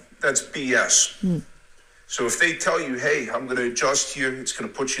problem. That's BS. So if they tell you, hey, I'm going to adjust you, it's going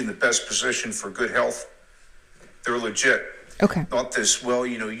to put you in the best position for good health, they're legit. Okay. Not this, well,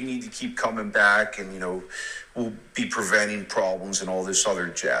 you need to keep coming back and, we'll be preventing problems and all this other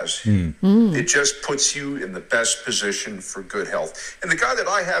jazz. It just puts you in the best position for good health. And the guy that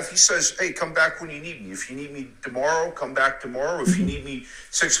I have, he says, hey, come back when you need me. If you need me tomorrow, come back tomorrow. If you need me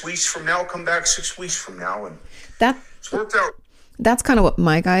 6 weeks from now, come back 6 weeks from now. And it's worked out. That's kind of what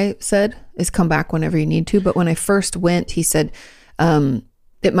my guy said, is come back whenever you need to. But when I first went, he said,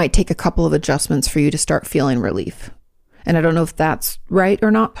 it might take a couple of adjustments for you to start feeling relief. And I don't know if that's right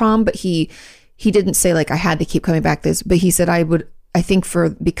or not, Tom, but he didn't say like I had to keep coming back this, but he said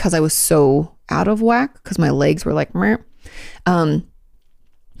because I was so out of whack, because my legs were like, meh,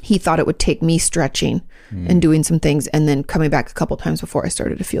 he thought it would take me stretching and doing some things and then coming back a couple times before I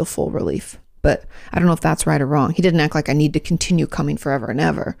started to feel full relief. But I don't know if that's right or wrong. He didn't act like I need to continue coming forever and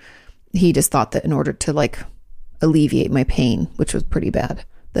ever. He just thought that in order to like alleviate my pain, which was pretty bad,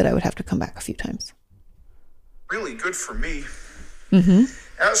 that I would have to come back a few times. Really good for me.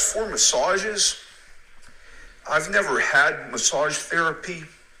 As for massages, I've never had massage therapy.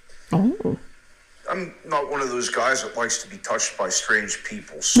 Oh. I'm not one of those guys that likes to be touched by strange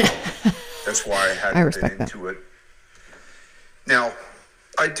people, so that's why I hadn't been into it. Now,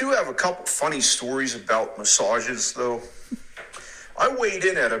 I do have a couple funny stories about massages, though. I weighed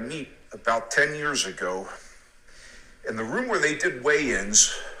in at a meet about 10 years ago, and the room where they did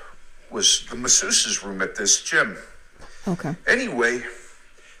weigh-ins was the masseuse's room at this gym. Okay. Anyway,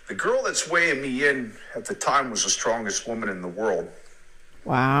 the girl that's weighing me in at the time was the strongest woman in the world.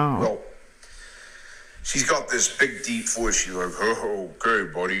 Wow. Well, she's got this big, deep voice. She's like, oh,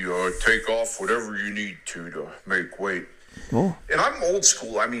 okay, buddy, take off whatever you need to make weight. Oh. And I'm old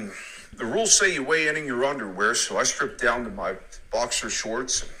school. I mean, the rules say you weigh in your underwear, so I stripped down to my boxer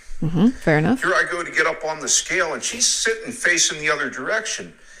shorts. Fair enough. Here I go to get up on the scale, and she's sitting facing the other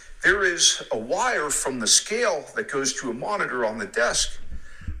direction. There is a wire from the scale that goes to a monitor on the desk.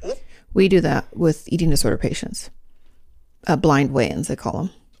 We do that with eating disorder patients. Blind weigh-ins, they call them.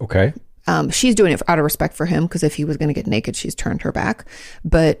 Okay. She's doing it out of respect for him, because if he was going to get naked, she's turned her back.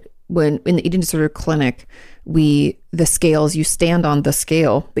 But when in the eating disorder clinic, the scales, you stand on the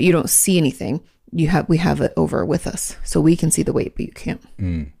scale, but you don't see anything. We have it over with us, so we can see the weight, but you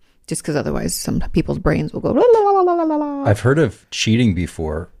can't. Just because otherwise, some people's brains will go. La, la, la, la, la, la. I've heard of cheating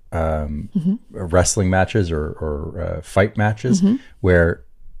before, wrestling matches or fight matches, where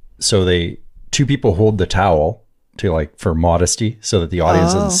two people hold the towel to like for modesty, so that the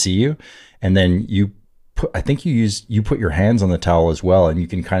audience doesn't see you, and then you put your hands on the towel as well, and you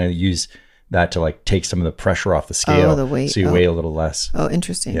can kind of use that to like take some of the pressure off the scale, the weight. so you weigh a little less. Oh,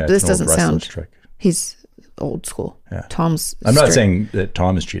 interesting. Yeah, but this doesn't sound. Trick. He's old school. Yeah. Tom's. I'm not saying that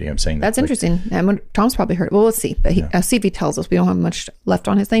Tom is cheating. I'm saying that's interesting. Tom's probably heard. Well, let's see. But I'll see if he tells us. We don't have much left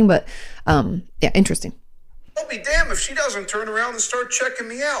on his thing, but yeah, interesting. I'll be damned if she doesn't turn around and start checking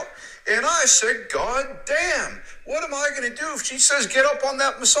me out. And I said, God damn, what am I going to do if she says, get up on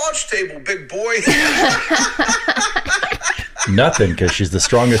that massage table, big boy? Nothing, because she's the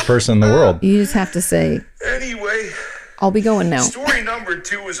strongest person in the world. You just have to say, anyway, I'll be going now. Story number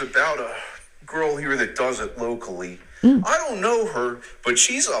 2 is about a girl here that does it locally. I don't know her, but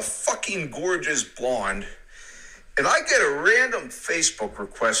she's a fucking gorgeous blonde. And I get a random Facebook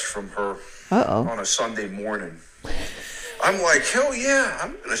request from her on a Sunday morning. I'm like, hell yeah,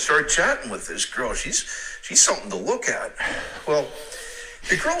 I'm going to start chatting with this girl. She's something to look at. Well,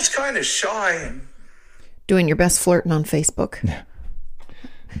 the girl's kind of shy. And doing your best flirting on Facebook.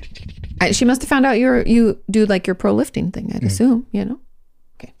 She must have found out you do like your pro lifting thing, I'd assume,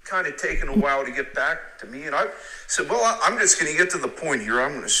 Okay. Kind of taken a while to get back to me. And I said, well, I'm just going to get to the point here.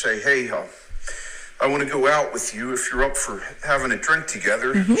 I'm going to say, hey, I want to go out with you. If you're up for having a drink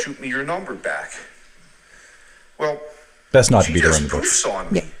together, shoot me your number back. Well, best not to she be just there on the poofs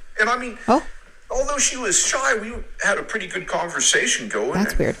on me. Yeah. And I mean, although she was shy, we had a pretty good conversation going.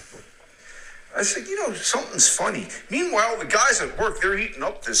 That's weird. I said, something's funny. Meanwhile, the guys at work, they're eating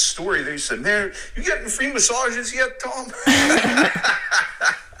up this story. They said, man, you getting free massages yet, Tom?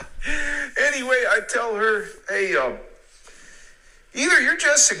 Anyway, I tell her, hey, either you're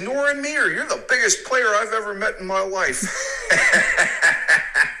just ignoring me or you're the biggest player I've ever met in my life.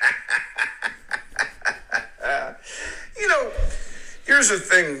 Here's the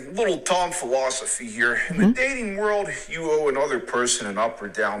thing, little Tom philosophy here. In the dating world, you owe another person an up or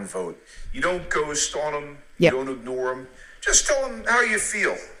down vote. You don't ghost on them. Yep. You don't ignore them. Just tell them how you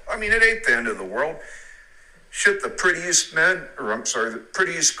feel. I mean, it ain't the end of the world. Shit, the prettiest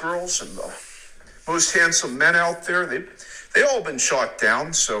girls and the most handsome men out there, they all been shot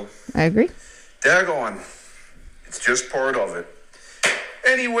down, so... I agree. Daggone. It's just part of it.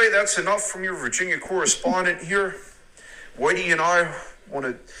 Anyway, that's enough from your Virginia correspondent here. Whitey and I want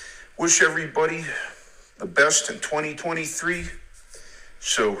to wish everybody the best in 2023.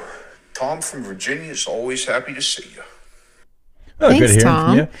 So, Tom from Virginia is always happy to see you. Oh, Thanks, good hearing Tom.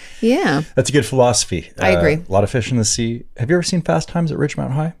 from you. Yeah. That's a good philosophy. I agree. A lot of fish in the sea. Have you ever seen Fast Times at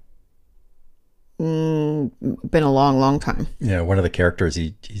Ridgemont High? Been a long, long time. Yeah, one of the characters,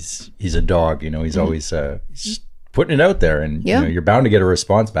 he's a dog. He's always he's just putting it out there, and you're bound to get a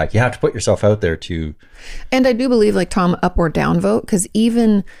response back. You have to put yourself out there to. And I do believe, like, Tom, up or down vote, because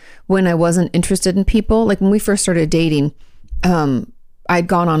even when I wasn't interested in people, like when we first started dating, I'd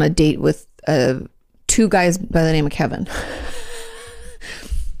gone on a date with 2 guys by the name of Kevin.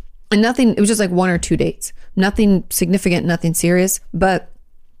 And it was just like 1 or 2 dates. Nothing significant, nothing serious. But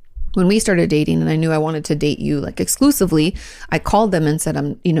when we started dating and I knew I wanted to date you like exclusively, I called them and said,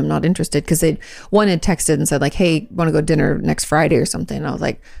 I'm not interested, because one had texted and said like, hey, want to go dinner next Friday or something? And I was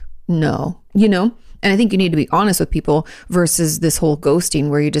like, no, and I think you need to be honest with people versus this whole ghosting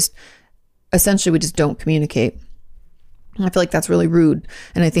where we just don't communicate. And I feel like that's really rude.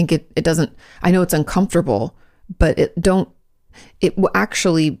 And I think it doesn't, I know it's uncomfortable, but it will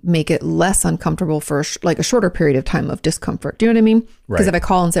actually make it less uncomfortable for like a shorter period of time of discomfort. Do you know what I mean? Because if I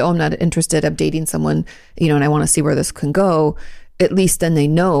call and say, oh, I'm not interested, I'm dating someone, and I want to see where this can go, at least then they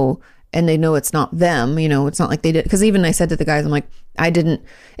know, and they know it's not them, it's not like they did. Because even I said to the guys, I'm like,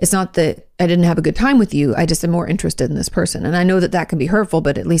 it's not that I didn't have a good time with you. I just am more interested in this person. And I know that can be hurtful,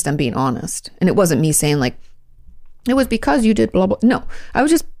 but at least I'm being honest. And it wasn't me saying like, it was because you did blah, blah. No, I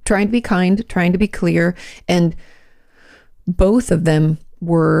was just trying to be kind, trying to be clear. And both of them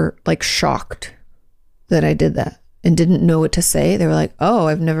were like shocked that I did that and didn't know what to say. They were like, oh,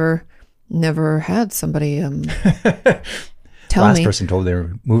 I've never had somebody tell Last me. person told they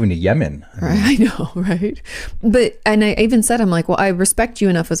were moving to Yemen. I know, right? And I even said, I'm like, well, I respect you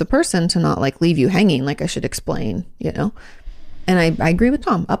enough as a person to not like leave you hanging. Like I should explain, And I agree with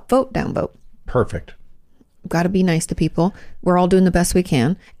Tom. Up vote, down vote. Perfect. Got to be nice to people. We're all doing the best we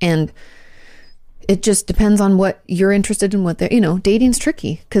can. And it just depends on what you're interested in, what they're, dating's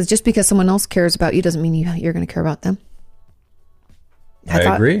tricky, because just because someone else cares about you doesn't mean you're going to care about them. I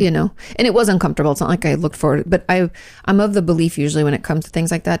agree. And it was uncomfortable. It's not like I looked forward, but I'm of the belief usually when it comes to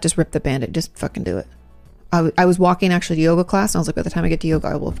things like that, just rip the Band-Aid, just fucking do it. I was walking actually to yoga class and I was like, by the time I get to yoga,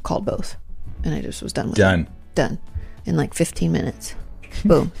 I will have called both. And I just was done with it. Done. In like 15 minutes.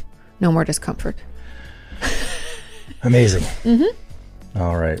 Boom. No more discomfort. Amazing.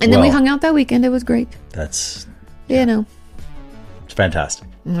 All right. And then we hung out that weekend. It was great. That's... It's fantastic.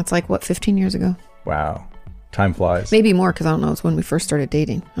 And that's like, 15 years ago? Wow. Time flies. Maybe more, because I don't know. It's when we first started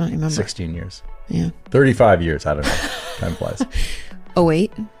dating. I don't remember. 16 years. Yeah. 35 years. I don't know. Time flies.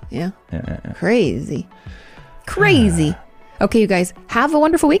 08. Yeah. Crazy. Okay, you guys, have a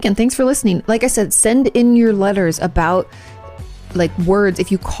wonderful weekend. Thanks for listening. Like I said, send in your letters about like words.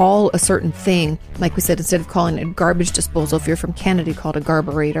 If you call a certain thing, like we said, instead of calling it a garbage disposal, if you're from Canada, you call it a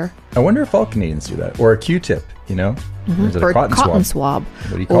garburator. I wonder if all Canadians do that. Or a Q-tip, Or is it or a cotton swab?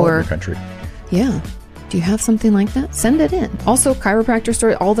 What do you call it in your country? Yeah. Do you have something like that? Send it in. Also, chiropractor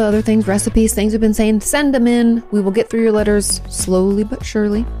story, all the other things, recipes, things we've been saying, send them in. We will get through your letters slowly but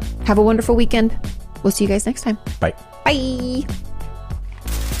surely. Have a wonderful weekend. We'll see you guys next time. Bye. Bye.